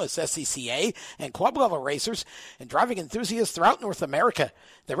as countless SCCA and club-level racers and driving enthusiasts throughout North America.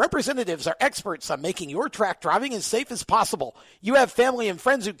 Their representatives are experts on making your track driving as safe as possible. You have family and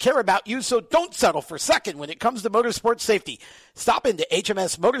friends who care about you, so don't settle for second when it comes to motorsport safety. Stop into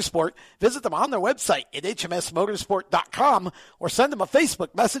HMS Motorsport, visit them on their website at hmsmotorsport.com, or send them a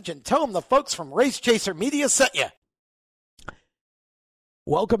Facebook message and tell them the folks from Race Chaser Media sent you.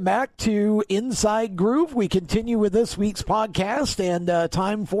 Welcome back to Inside Groove. We continue with this week's podcast, and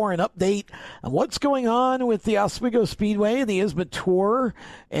time for an update on what's going on with the Oswego Speedway and the ISMA Tour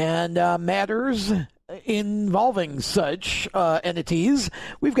and matters involving such entities.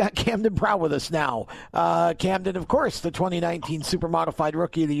 We've got Camden Proud with us now. Camden, of course, the 2019 Supermodified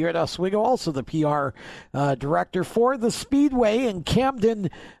Rookie of the Year at Oswego, also the PR director for the Speedway. And Camden,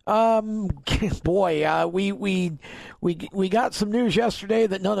 boy, we got some news yesterday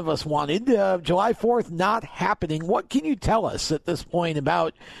that none of us wanted. July 4th not happening. What can you tell us at this point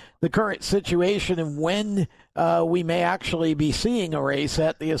about the current situation and when we may actually be seeing a race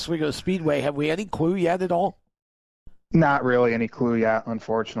at the Oswego Speedway? Have we any clue yet at all? Not really any clue yet,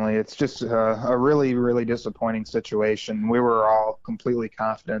 unfortunately. It's just a really, really disappointing situation. We were all completely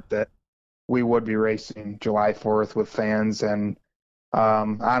confident that we would be racing July 4th with fans, and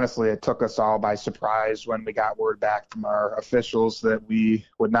honestly, it took us all by surprise when we got word back from our officials that we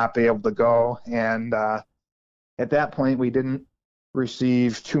would not be able to go. And at that point, we didn't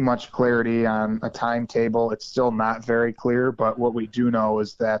receive too much clarity on a timetable. It's still not very clear, but what we do know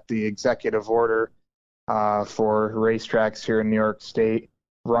is that the executive order for racetracks here in New York State.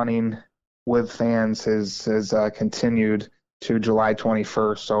 Running with fans has continued to July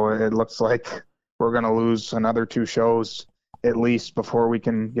 21st. So it looks like we're going to lose another 2 shows at least before we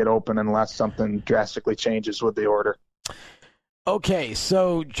can get open unless something drastically changes with the order. Okay,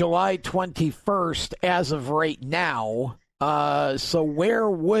 so July 21st as of right now. So where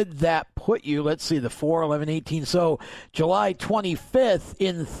would that put you? Let's see, the 4, 11, 18. So July 25th,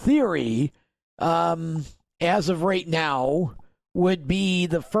 in theory, as of right now, would be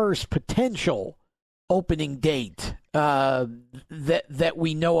the first potential opening date that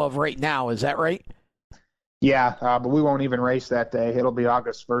we know of right now. Is that right? Yeah, but we won't even race that day. It'll be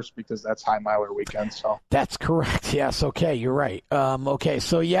August 1st because that's High Miler weekend. So that's correct. Yes. Okay, you're right. Okay,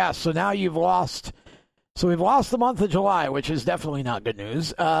 so yeah, so now you've lost. So we've lost the month of July, which is definitely not good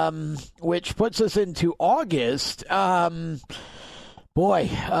news. Which puts us into August. Boy,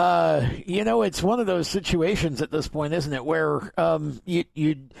 it's one of those situations at this point, isn't it, where I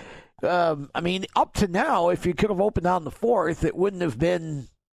mean, up to now, if you could have opened on the 4th, it wouldn't have been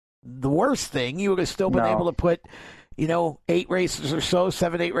the worst thing. You would have still been able to put, 8 races or so,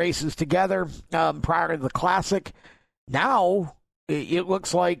 7, 8 races together prior to the Classic. Now, it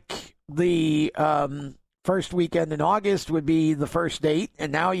looks like the first weekend in August would be the first date,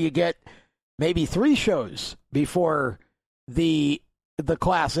 and now you get maybe 3 shows before the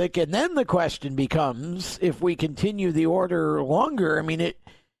Classic, and then the question becomes, if we continue the order longer, I mean,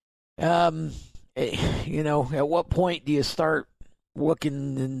 at what point do you start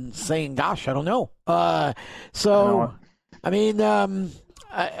looking and saying, gosh, I don't know. At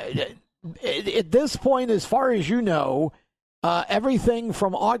this point, as far as you know, everything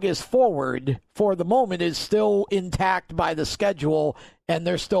from August forward for the moment is still intact by the schedule, and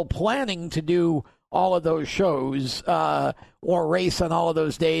they're still planning to do all of those shows or race on all of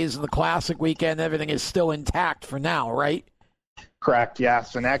those days. The Classic weekend, everything is still intact for now, right? Correct,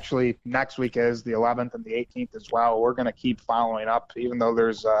 yes. And actually, next week is the 11th and the 18th as well. We're going to keep following up, even though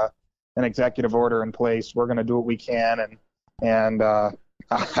there's an executive order in place. We're going to do what we can. And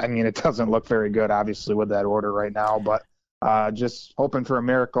I mean, it doesn't look very good, obviously, with that order right now. But just hoping for a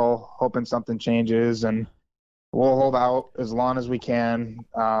miracle, hoping something changes. And we'll hold out as long as we can.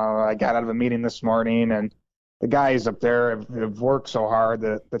 I got out of a meeting this morning, and the guys up there have worked so hard.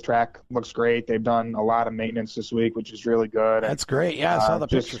 The track looks great. They've done a lot of maintenance this week, which is really good. That's great. Yeah, I saw the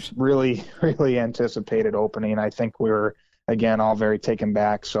just pictures. Really, really anticipated opening. I think we were, again, all very taken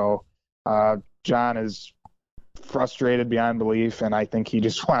back. So John is frustrated beyond belief, and I think he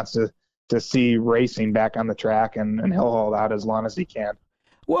just wants to see racing back on the track, and he'll hold out as long as he can.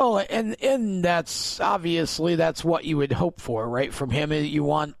 Well, and that's obviously that's what you would hope for, right? From him, you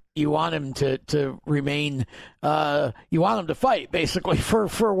want him to remain, you want him to fight basically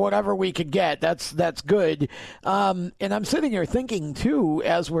for whatever we could get. That's good. And I'm sitting here thinking too,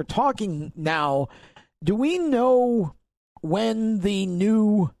 as we're talking now, do we know when the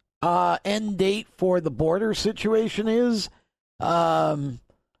new end date for the border situation is?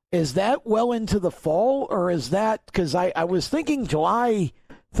 Is that well into the fall, or is that, because I was thinking July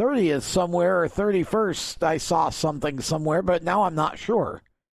 30th somewhere, or 31st, I saw something somewhere, but now I'm not sure.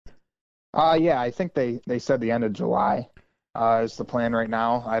 Yeah, I think they said the end of July is the plan right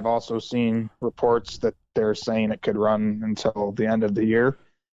now. I've also seen reports that they're saying it could run until the end of the year.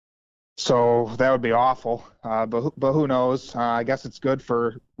 So that would be awful. But who knows? I guess it's good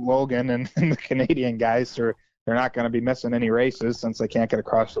for Logan and the Canadian guys. They're not going to be missing any races since they can't get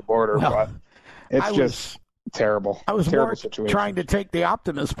across the border. Well, but it's just terrible. I was terrible more situation. Trying to take the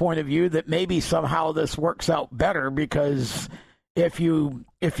optimist point of view that maybe somehow this works out better, because if you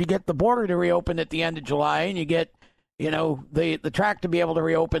get the border to reopen at the end of July, and you get the track to be able to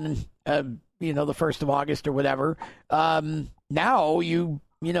reopen the 1st of August or whatever, now you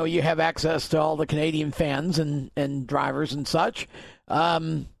have access to all the Canadian fans and drivers and such.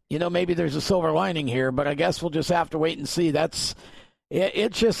 Maybe there's a silver lining here, but I guess we'll just have to wait and see.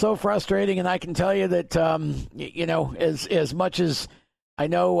 It's just so frustrating, and I can tell you that as much as I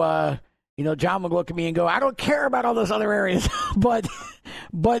know, John would look at me and go, "I don't care about all those other areas," but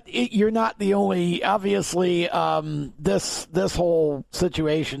you're not the only. Obviously, this whole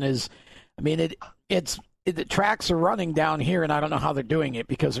situation is, I mean, the tracks are running down here, and I don't know how they're doing it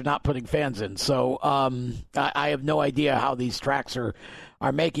because they're not putting fans in. So I have no idea how these tracks are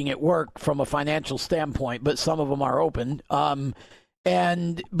making it work from a financial standpoint, but some of them are open.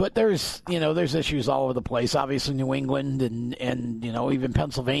 But there's issues all over the place. Obviously, New England and even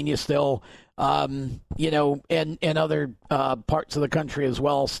Pennsylvania still, and other parts of the country as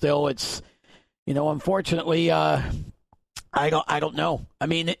well. Still, it's unfortunately, I don't know. I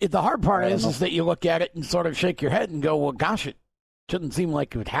mean, the hard part is that you look at it and sort of shake your head and go, well, gosh, it shouldn't seem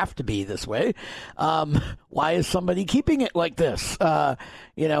like it would have to be this way. Why is somebody keeping it like this? The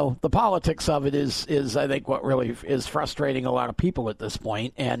politics of it is I think what really is frustrating a lot of people at this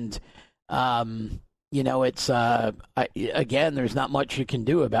point. And, it's again, there's not much you can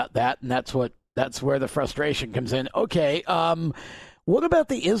do about that. And that's where the frustration comes in. Okay. What about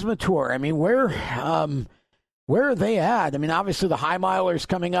the ISMA Tour? I mean, where are they at? I mean, obviously the High Miler's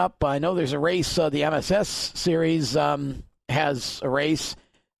coming up. I know there's a race. The MSS series has a race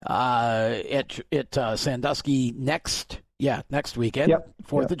at Sandusky next weekend,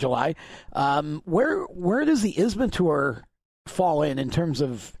 4th of July. Where does the ISMA Tour fall in terms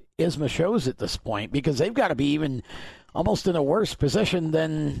of ISMA shows at this point? Because they've got to be even almost in a worse position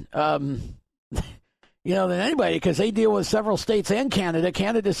than than anybody, because they deal with several states and Canada.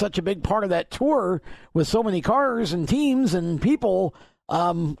 Canada is such a big part of that tour with so many cars and teams and people.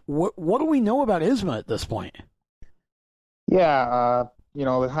 What do we know about ISMA at this point? Yeah,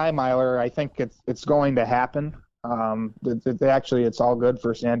 the High Miler, I think it's going to happen. Actually, it's all good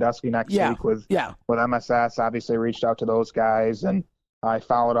for Sandusky next week with MSS. Obviously, reached out to those guys, and I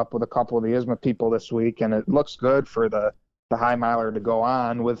followed up with a couple of the ISMA people this week, and it looks good for the High Miler to go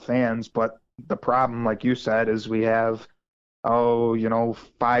on with fans. But the problem, like you said, is we have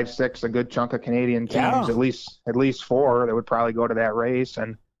 5, 6, a good chunk of Canadian teams, at least 4 that would probably go to that race,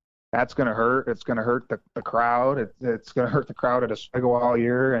 and that's going to hurt. It's going to hurt the crowd. It's going to hurt the crowd at Oswego all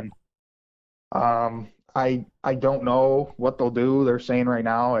year, and I don't know what they'll do. They're saying right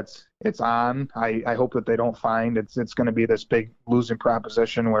now it's on. I hope that they don't find it's going to be this big losing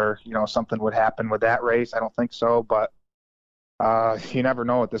proposition where something would happen with that race. I don't think so, but you never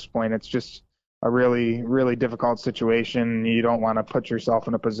know at this point. It's just a really, really difficult situation. You don't want to put yourself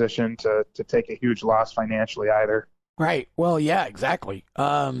in a position to take a huge loss financially either. Right. Well, yeah, exactly.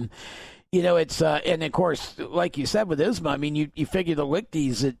 It's and of course, like you said with ISMA, I mean, you figure the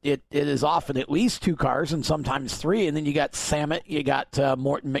Lichties, it is often at least 2 cars and sometimes 3, and then you got Samet, you got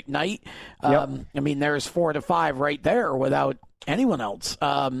Morton McKnight. I mean, there's 4 to 5 right there without anyone else.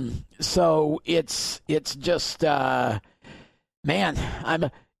 So it's just man,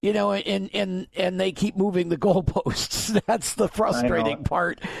 and they keep moving the goalposts. That's the frustrating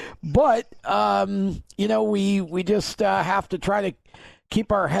part. But we just have to try to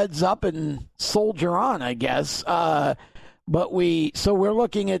keep our heads up and soldier on, I guess. But we're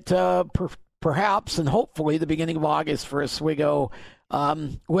looking at perhaps and hopefully the beginning of August for Oswego,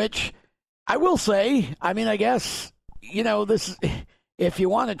 which I will say, I mean, I guess this, if you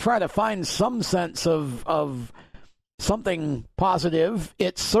want to try to find some sense of something positive,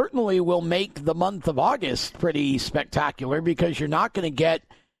 it certainly will make the month of August pretty spectacular, because you're not going to get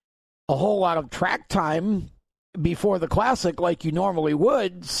a whole lot of track time before the Classic like you normally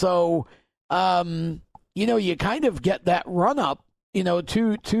would. So, you kind of get that run up,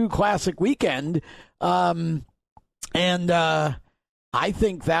 to Classic weekend. And I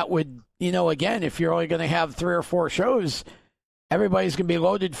think that would, again, if you're only going to have 3 or 4 shows, everybody's going to be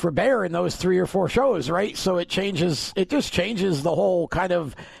loaded for bear in those 3 or 4 shows, right? So it just changes the whole kind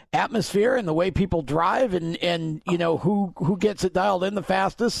of atmosphere and the way people drive and who gets it dialed in the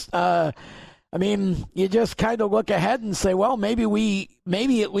fastest. I mean, you just kind of look ahead and say, well, maybe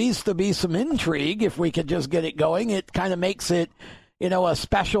at least there'll be some intrigue if we could just get it going. It kind of makes it, a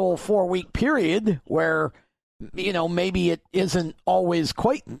special 4-week period where, maybe it isn't always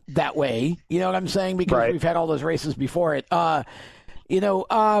quite that way. You know what I'm saying? Because we've had all those races before it.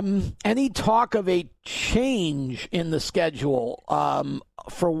 Any talk of a change in the schedule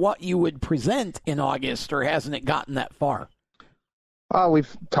for what you would present in August, or hasn't it gotten that far?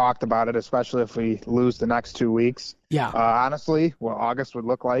 We've talked about it, especially if we lose the next 2 weeks. Yeah. Honestly, what August would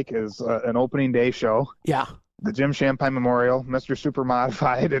look like is an opening day show. Yeah. The Jim Champagne Memorial, Mr.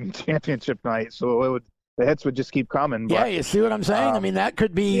 Supermodified, and Championship Night. So the hits would just keep coming. But, yeah, you see what I'm saying? I mean, that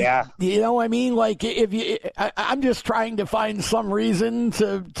could be, like I'm just trying to find some reason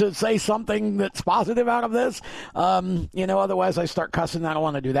to say something that's positive out of this. Otherwise I start cussing. I don't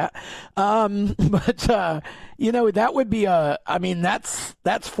want to do that. That would be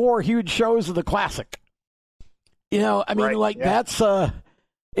that's 4 huge shows of the Classic. That's,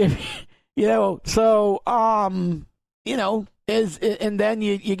 and then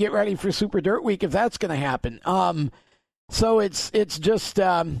you get ready for Super Dirt Week if that's going to happen. So it's just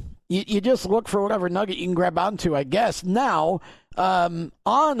you just look for whatever nugget you can grab onto, I guess. Now, on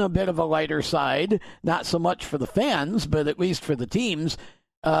a bit of a lighter side, not so much for the fans, but at least for the teams,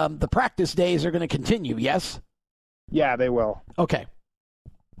 the practice days are going to continue. Yes. Yeah, they will. Okay.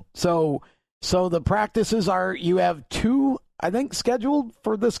 So So the practices are, you have 2, I think, scheduled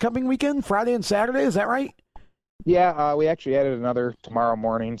for this coming weekend, Friday and Saturday. Is that right? Yeah, we actually added another tomorrow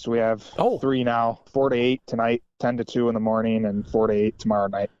morning, so we have 3 now, 4 to 8 tonight, 10 to 2 in the morning, and 4 to 8 tomorrow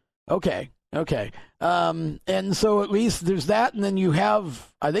night. Okay. And so at least there's that, and then you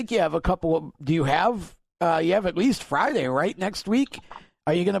have, I think you have a couple of, do you have at least Friday, right, next week?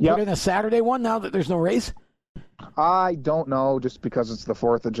 Are you going to put in a Saturday one now that there's no race? I don't know, just because it's the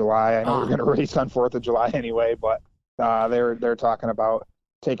 4th of July. I know we're going to race on 4th of July anyway, but they're talking about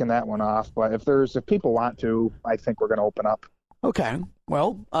taking that one off. But if people want to, I think we're going to open up. Okay.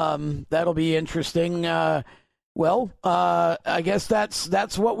 Well, that'll be interesting. I guess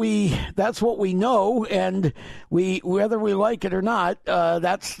that's what we know, and whether we like it or not,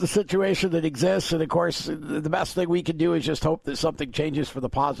 that's the situation that exists. And of course, the best thing we can do is just hope that something changes for the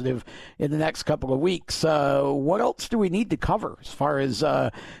positive in the next couple of weeks. What else do we need to cover as far as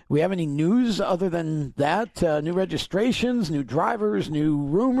we have any news other than that? New registrations, new drivers, new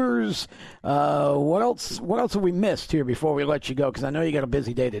rumors. What else have we missed here before we let you go? Because I know you got a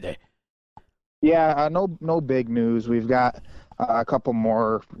busy day today. Yeah, no big news. We've got a couple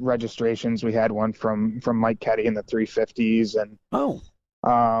more registrations. We had one from Mike Ketty in the 350s,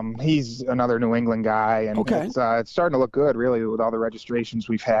 and he's another New England guy, and it's starting to look good, really, with all the registrations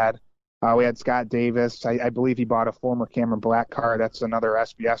we've had. We had Scott Davis. I believe he bought a former Cameron Black car. That's another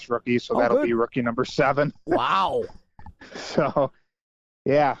SBS rookie, so that'll be rookie number 7. Wow. So,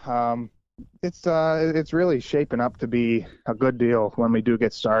 yeah, it's really shaping up to be a good deal when we do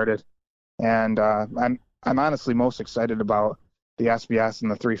get started. And I'm honestly most excited about the SBS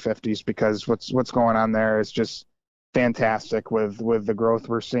and the 350s, because what's going on there is just fantastic with the growth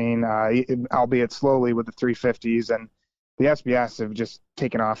we're seeing, albeit slowly, with the 350s, and the SBS have just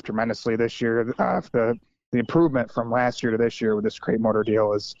taken off tremendously this year. The improvement from last year to this year with this crate motor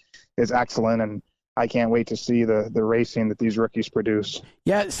deal is excellent, and I can't wait to see the racing that these rookies produce.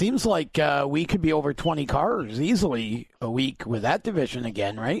 Yeah, it seems like we could be over 20 cars easily a week with that division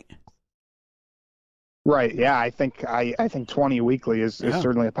again, right? Right. Yeah, I think 20 weekly is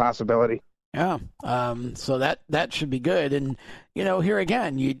certainly a possibility. Yeah. So that should be good. And here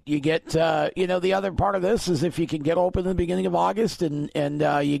again, you get the other part of this is if you can get open in the beginning of August, and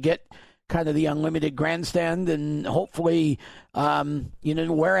you get kind of the unlimited grandstand, and hopefully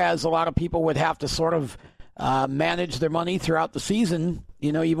whereas a lot of people would have to sort of manage their money throughout the season,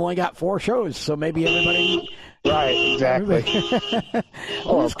 you've only got 4 shows, so maybe everybody. Right. Exactly.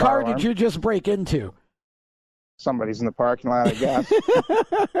 Whose car did you just break into? Somebody's in the parking lot, I guess.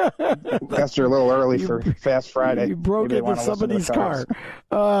 Guess you're a little early for Fast Friday. You broke into somebody's car.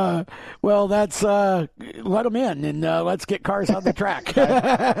 Well, that's let them in, and let's get cars on the track.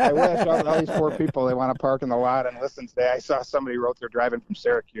 I wish all these poor people, they want to park in the lot and listen today. I saw somebody wrote they're driving from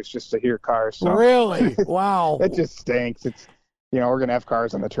Syracuse just to hear cars. So. Really? Wow. It just stinks. It's we're going to have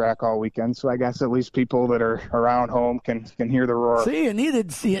cars on the track all weekend, so I guess at least people that are around home can hear the roar.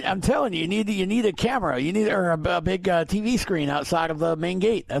 I'm telling you, you need a camera. You need a big TV screen outside of the main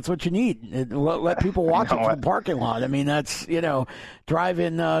gate. That's what you need. Let people watch it from the parking lot. I mean, that's,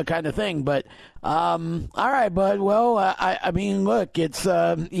 drive-in kind of thing. But, all right, bud. Well, I mean, look, it's,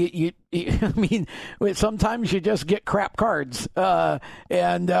 sometimes you just get crap cards. That's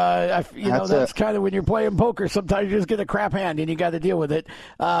kind of when you're playing poker. Sometimes you just get a crap hand and you got to deal with it,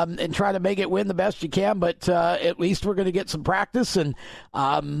 and try to make it win the best you can. But at least we're going to get some practice, and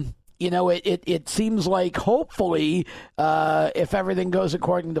it seems like hopefully if everything goes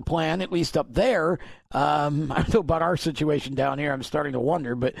according to plan, at least up there. I don't know about our situation down here. I'm starting to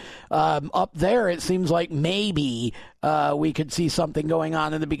wonder, but up there it seems like maybe we could see something going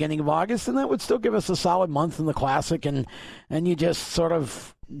on in the beginning of August, and that would still give us a solid month in the Classic, and you just sort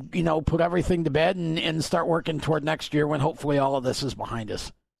of put everything to bed and start working toward next year when hopefully all of this is behind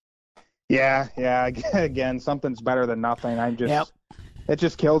us. Yeah. Again, something's better than nothing. It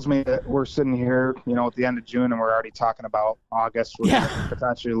just kills me that we're sitting here, at the end of June, and we're already talking about August. We're going to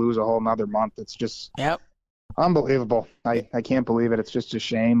potentially lose a whole nother month. It's just unbelievable. I can't believe it. It's just a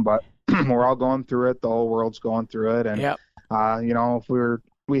shame, but we're all going through it. The whole world's going through it. And, if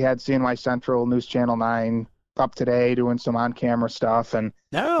we had CNY Central, News Channel 9 up today doing some on-camera stuff, and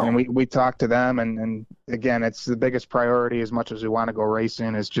we talked to them, and again, it's the biggest priority, as much as we want to go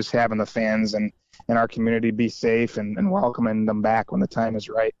racing, is just having the fans and our community be safe and welcoming them back when the time is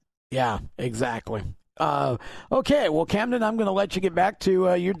right. Yeah, exactly. Okay, well, Camden, I'm going to let you get back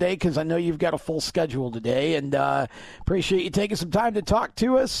to your day because I know you've got a full schedule today, and appreciate you taking some time to talk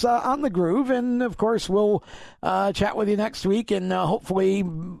to us on the Groove. And, of course, we'll chat with you next week, and hopefully,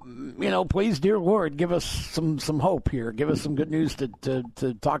 please, dear Lord, give us some hope here. Give us some good news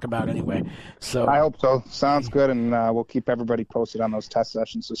to talk about anyway. So I hope so. Sounds good, and we'll keep everybody posted on those test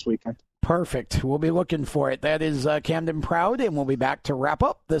sessions this weekend. Perfect. We'll be looking for it. That is Camden Proud, and we'll be back to wrap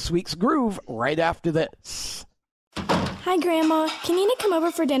up this week's Groove right after this. Hi, Grandma. Can Nina come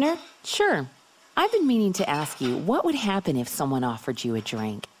over for dinner? Sure. I've been meaning to ask you, what would happen if someone offered you a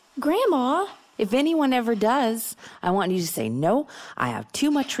drink? Grandma? If anyone ever does, I want you to say, no, I have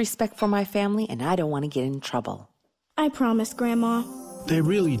too much respect for my family, and I don't want to get in trouble. I promise, Grandma. They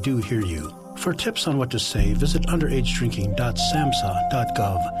really do hear you. For tips on what to say, visit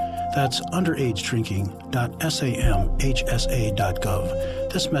underagedrinking.samhsa.gov. That's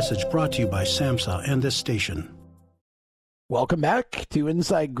underagedrinking.samhsa.gov. This message brought to you by SAMHSA and this station. Welcome back to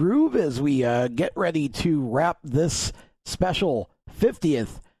Inside Groove as we get ready to wrap this special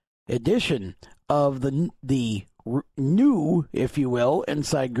 50th edition of the new, if you will,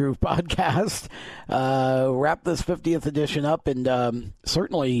 Inside Groove podcast. Wrap this 50th edition up, and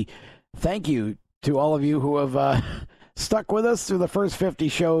certainly thank you to all of you who have stuck with us through the first 50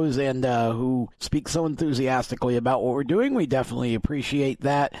 shows and who speak so enthusiastically about what we're doing. We definitely appreciate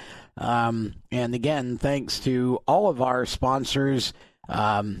that. And again, thanks to all of our sponsors,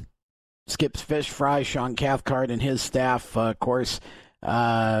 Skip's Fish Fry, Sean Cathcart and his staff, of course,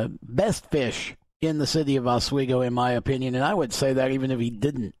 best fish in the city of Oswego, in my opinion, and I would say that even if he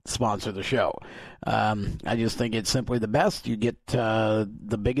didn't sponsor the show. I just think it's simply the best. You get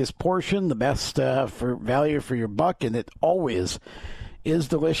the biggest portion, the best for value for your buck, and it always is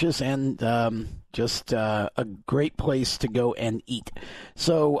delicious and just a great place to go and eat.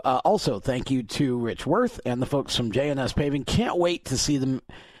 So also thank you to Rich Worth and the folks from J&S Paving. Can't wait to see them.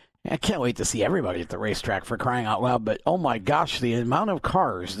 I can't wait to see everybody at the racetrack, for crying out loud. But, oh, my gosh, the amount of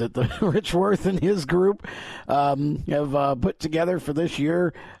cars that the Rich Worth and his group have put together for this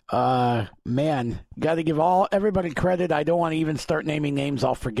year, man, got to give everybody credit. I don't want to even start naming names.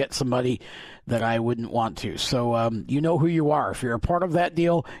 I'll forget somebody that I wouldn't want to. So you know who you are. If you're a part of that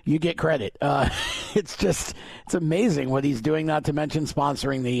deal, you get credit. It's amazing what he's doing, not to mention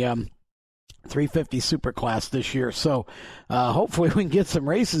sponsoring the 350 Superclass this year. So hopefully we can get some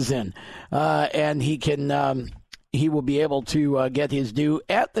races in and he will be able to get his due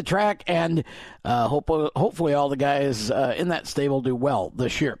at the track, and hopefully all the guys in that stable do well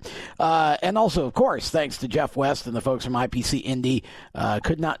this year. And also, of course, thanks to Jeff West and the folks from IPC Indy.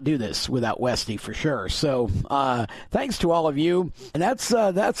 Could not do this without Westy for sure. So thanks to all of you. And that's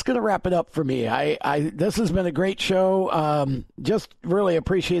going to wrap it up for me. This has been a great show. Just really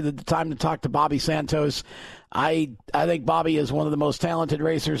appreciated the time to talk to Bobby Santos. I think Bobby is one of the most talented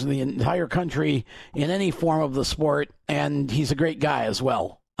racers in the entire country in any form of the sport, and he's a great guy as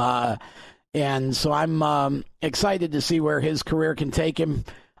well. And so I'm excited to see where his career can take him.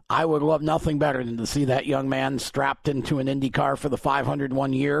 I would love nothing better than to see that young man strapped into an Indy car for the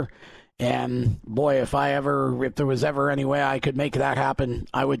 501 year. And boy, if there was ever any way I could make that happen,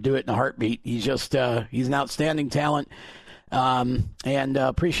 I would do it in a heartbeat. He's just he's an outstanding talent. And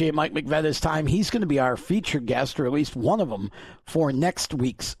appreciate Mike McVetter's time. He's going to be our featured guest, or at least one of them, for next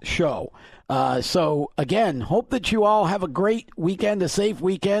week's show. So, again, hope that you all have a great weekend, a safe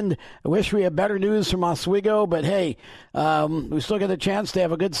weekend. I wish we had better news from Oswego, but hey, we still get a chance to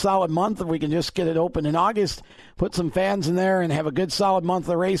have a good solid month if we can just get it open in August, put some fans in there, and have a good solid month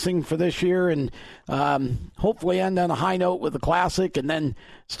of racing for this year, and hopefully end on a high note with the Classic, and then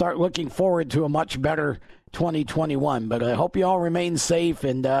start looking forward to a much better 2021. But I hope you all remain safe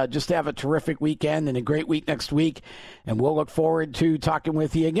and just have a terrific weekend and a great week next week. And we'll look forward to talking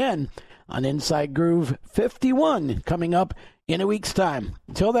with you again on Inside Groove 51 coming up in a week's time.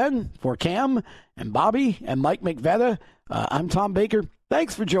 Until then, for Cam and Bobby and Mike McVetter, I'm Tom Baker.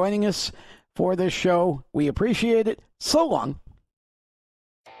 Thanks for joining us for this show. We appreciate it. So long.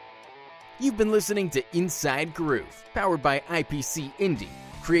 You've been listening to Inside Groove, powered by IPC Indy,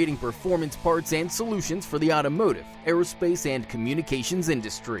 creating performance parts and solutions for the automotive, aerospace, and communications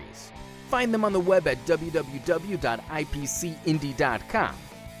industries. Find them on the web at www.ipcindy.com.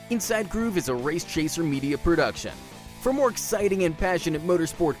 Inside Groove is a Race Chaser Media production. For more exciting and passionate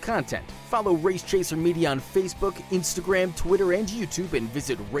motorsport content, follow Race Chaser Media on Facebook, Instagram, Twitter, and YouTube, and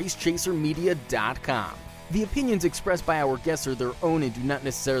visit racechasermedia.com. The opinions expressed by our guests are their own and do not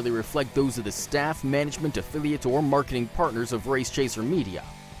necessarily reflect those of the staff, management, affiliates, or marketing partners of Race Chaser Media.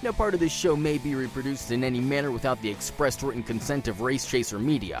 No part of this show may be reproduced in any manner without the expressed written consent of Race Chaser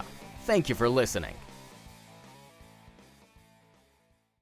Media. Thank you for listening.